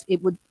was it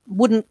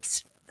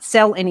wouldn't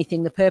sell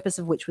anything, the purpose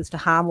of which was to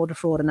harm or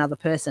defraud another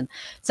person.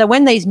 So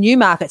when these new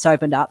markets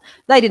opened up,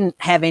 they didn't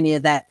have any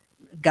of that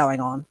going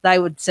on. They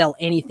would sell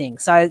anything.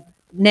 So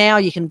now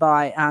you can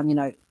buy,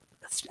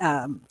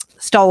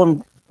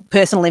 stolen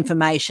personal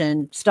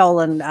information,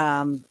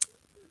 stolen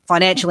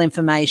financial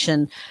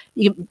information.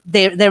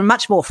 They're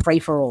much more free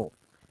for all,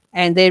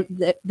 and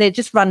they're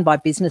just run by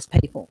business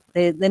people.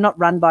 They're not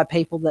run by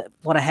people that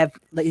want to have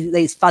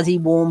these fuzzy,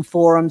 warm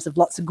forums of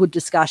lots of good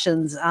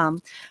discussions.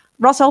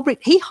 Ross Ulbricht,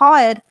 he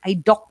hired a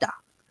doctor.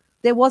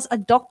 There was a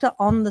doctor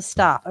on the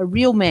staff, a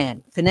real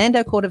man,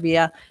 Fernando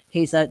Cordovilla.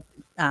 He's a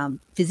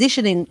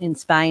physician in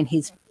Spain.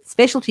 His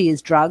specialty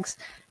is drugs,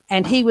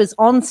 and he was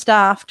on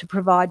staff to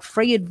provide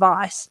free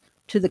advice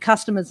to the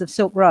customers of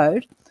Silk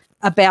Road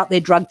about their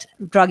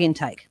drug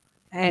intake.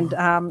 And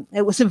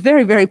it was a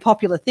very, very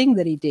popular thing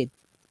that he did.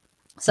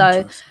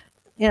 So,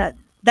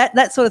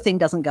 that sort of thing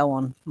doesn't go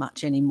on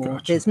much anymore.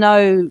 Gotcha. There's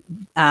no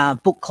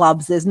book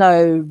clubs. There's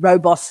no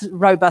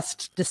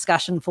robust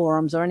discussion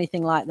forums or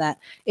anything like that.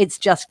 It's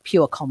just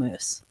pure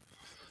commerce.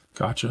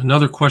 Gotcha.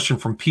 Another question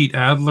from Pete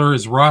Adler.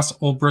 Is Ross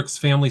Ulbricht's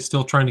family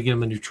still trying to give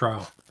him a new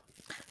trial?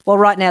 Well,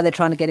 right now they're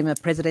trying to get him a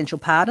presidential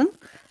pardon,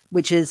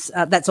 which is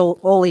that's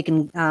all he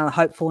can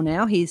hope for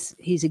now. He's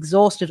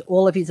exhausted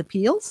all of his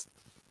appeals.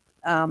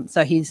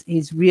 So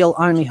his real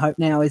only hope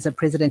now is a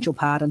presidential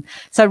pardon.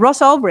 So Ross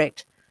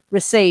Ulbricht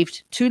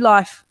received 2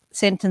 life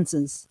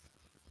sentences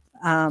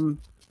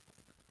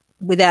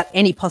without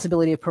any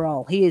possibility of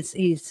parole. He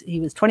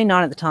was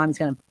 29 at the time. He's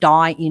going to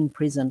die in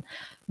prison,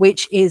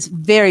 which is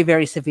very,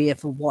 very severe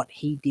for what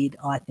he did,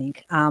 I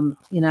think.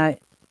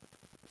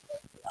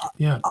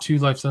 Yeah, 2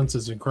 life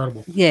sentences,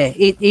 incredible. Yeah,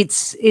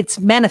 it's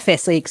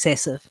manifestly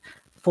excessive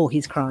for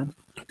his crime.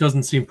 It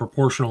doesn't seem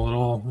proportional at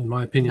all, in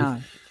my opinion.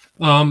 No.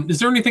 Is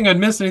there anything I'd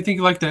missed? Anything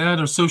you'd like to add,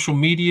 or social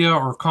media,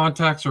 or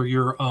contacts, or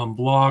your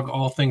blog,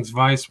 All Things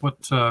Vice? What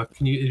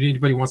if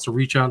anybody wants to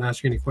reach out and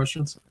ask you any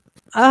questions?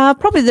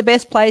 Probably the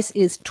best place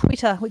is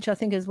Twitter, which I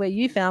think is where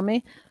you found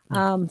me,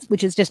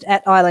 which is just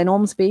at Eileen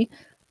Ormsby.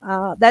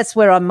 That's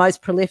where I'm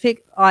most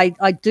prolific.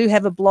 I do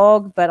have a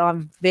blog, but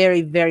I'm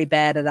very, very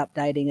bad at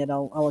updating it.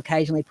 I'll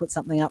occasionally put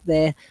something up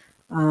there.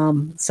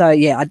 So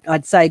yeah,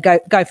 I'd say go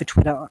for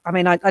Twitter. I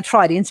mean, I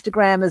tried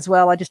Instagram as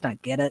well. I just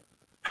don't get it.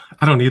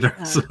 I don't either.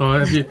 So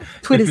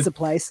Twitter's the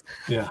place.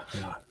 Yeah.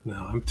 No,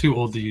 I'm too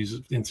old to use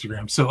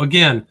Instagram. So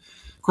again,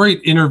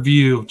 great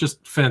interview,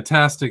 just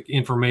fantastic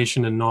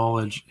information and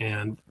knowledge,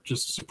 and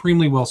just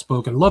supremely well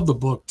spoken. Love the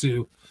book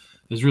too.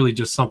 It's really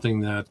just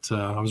something that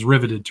I was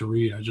riveted to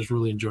read. I just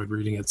really enjoyed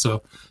reading it.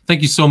 So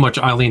thank you so much,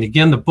 Eileen.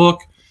 Again, the book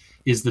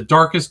is The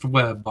Darkest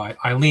Web by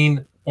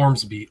Eileen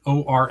Ormsby,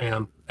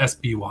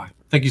 Ormsby.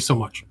 Thank you so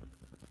much.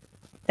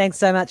 Thanks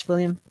so much,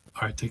 William.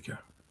 All right, take care.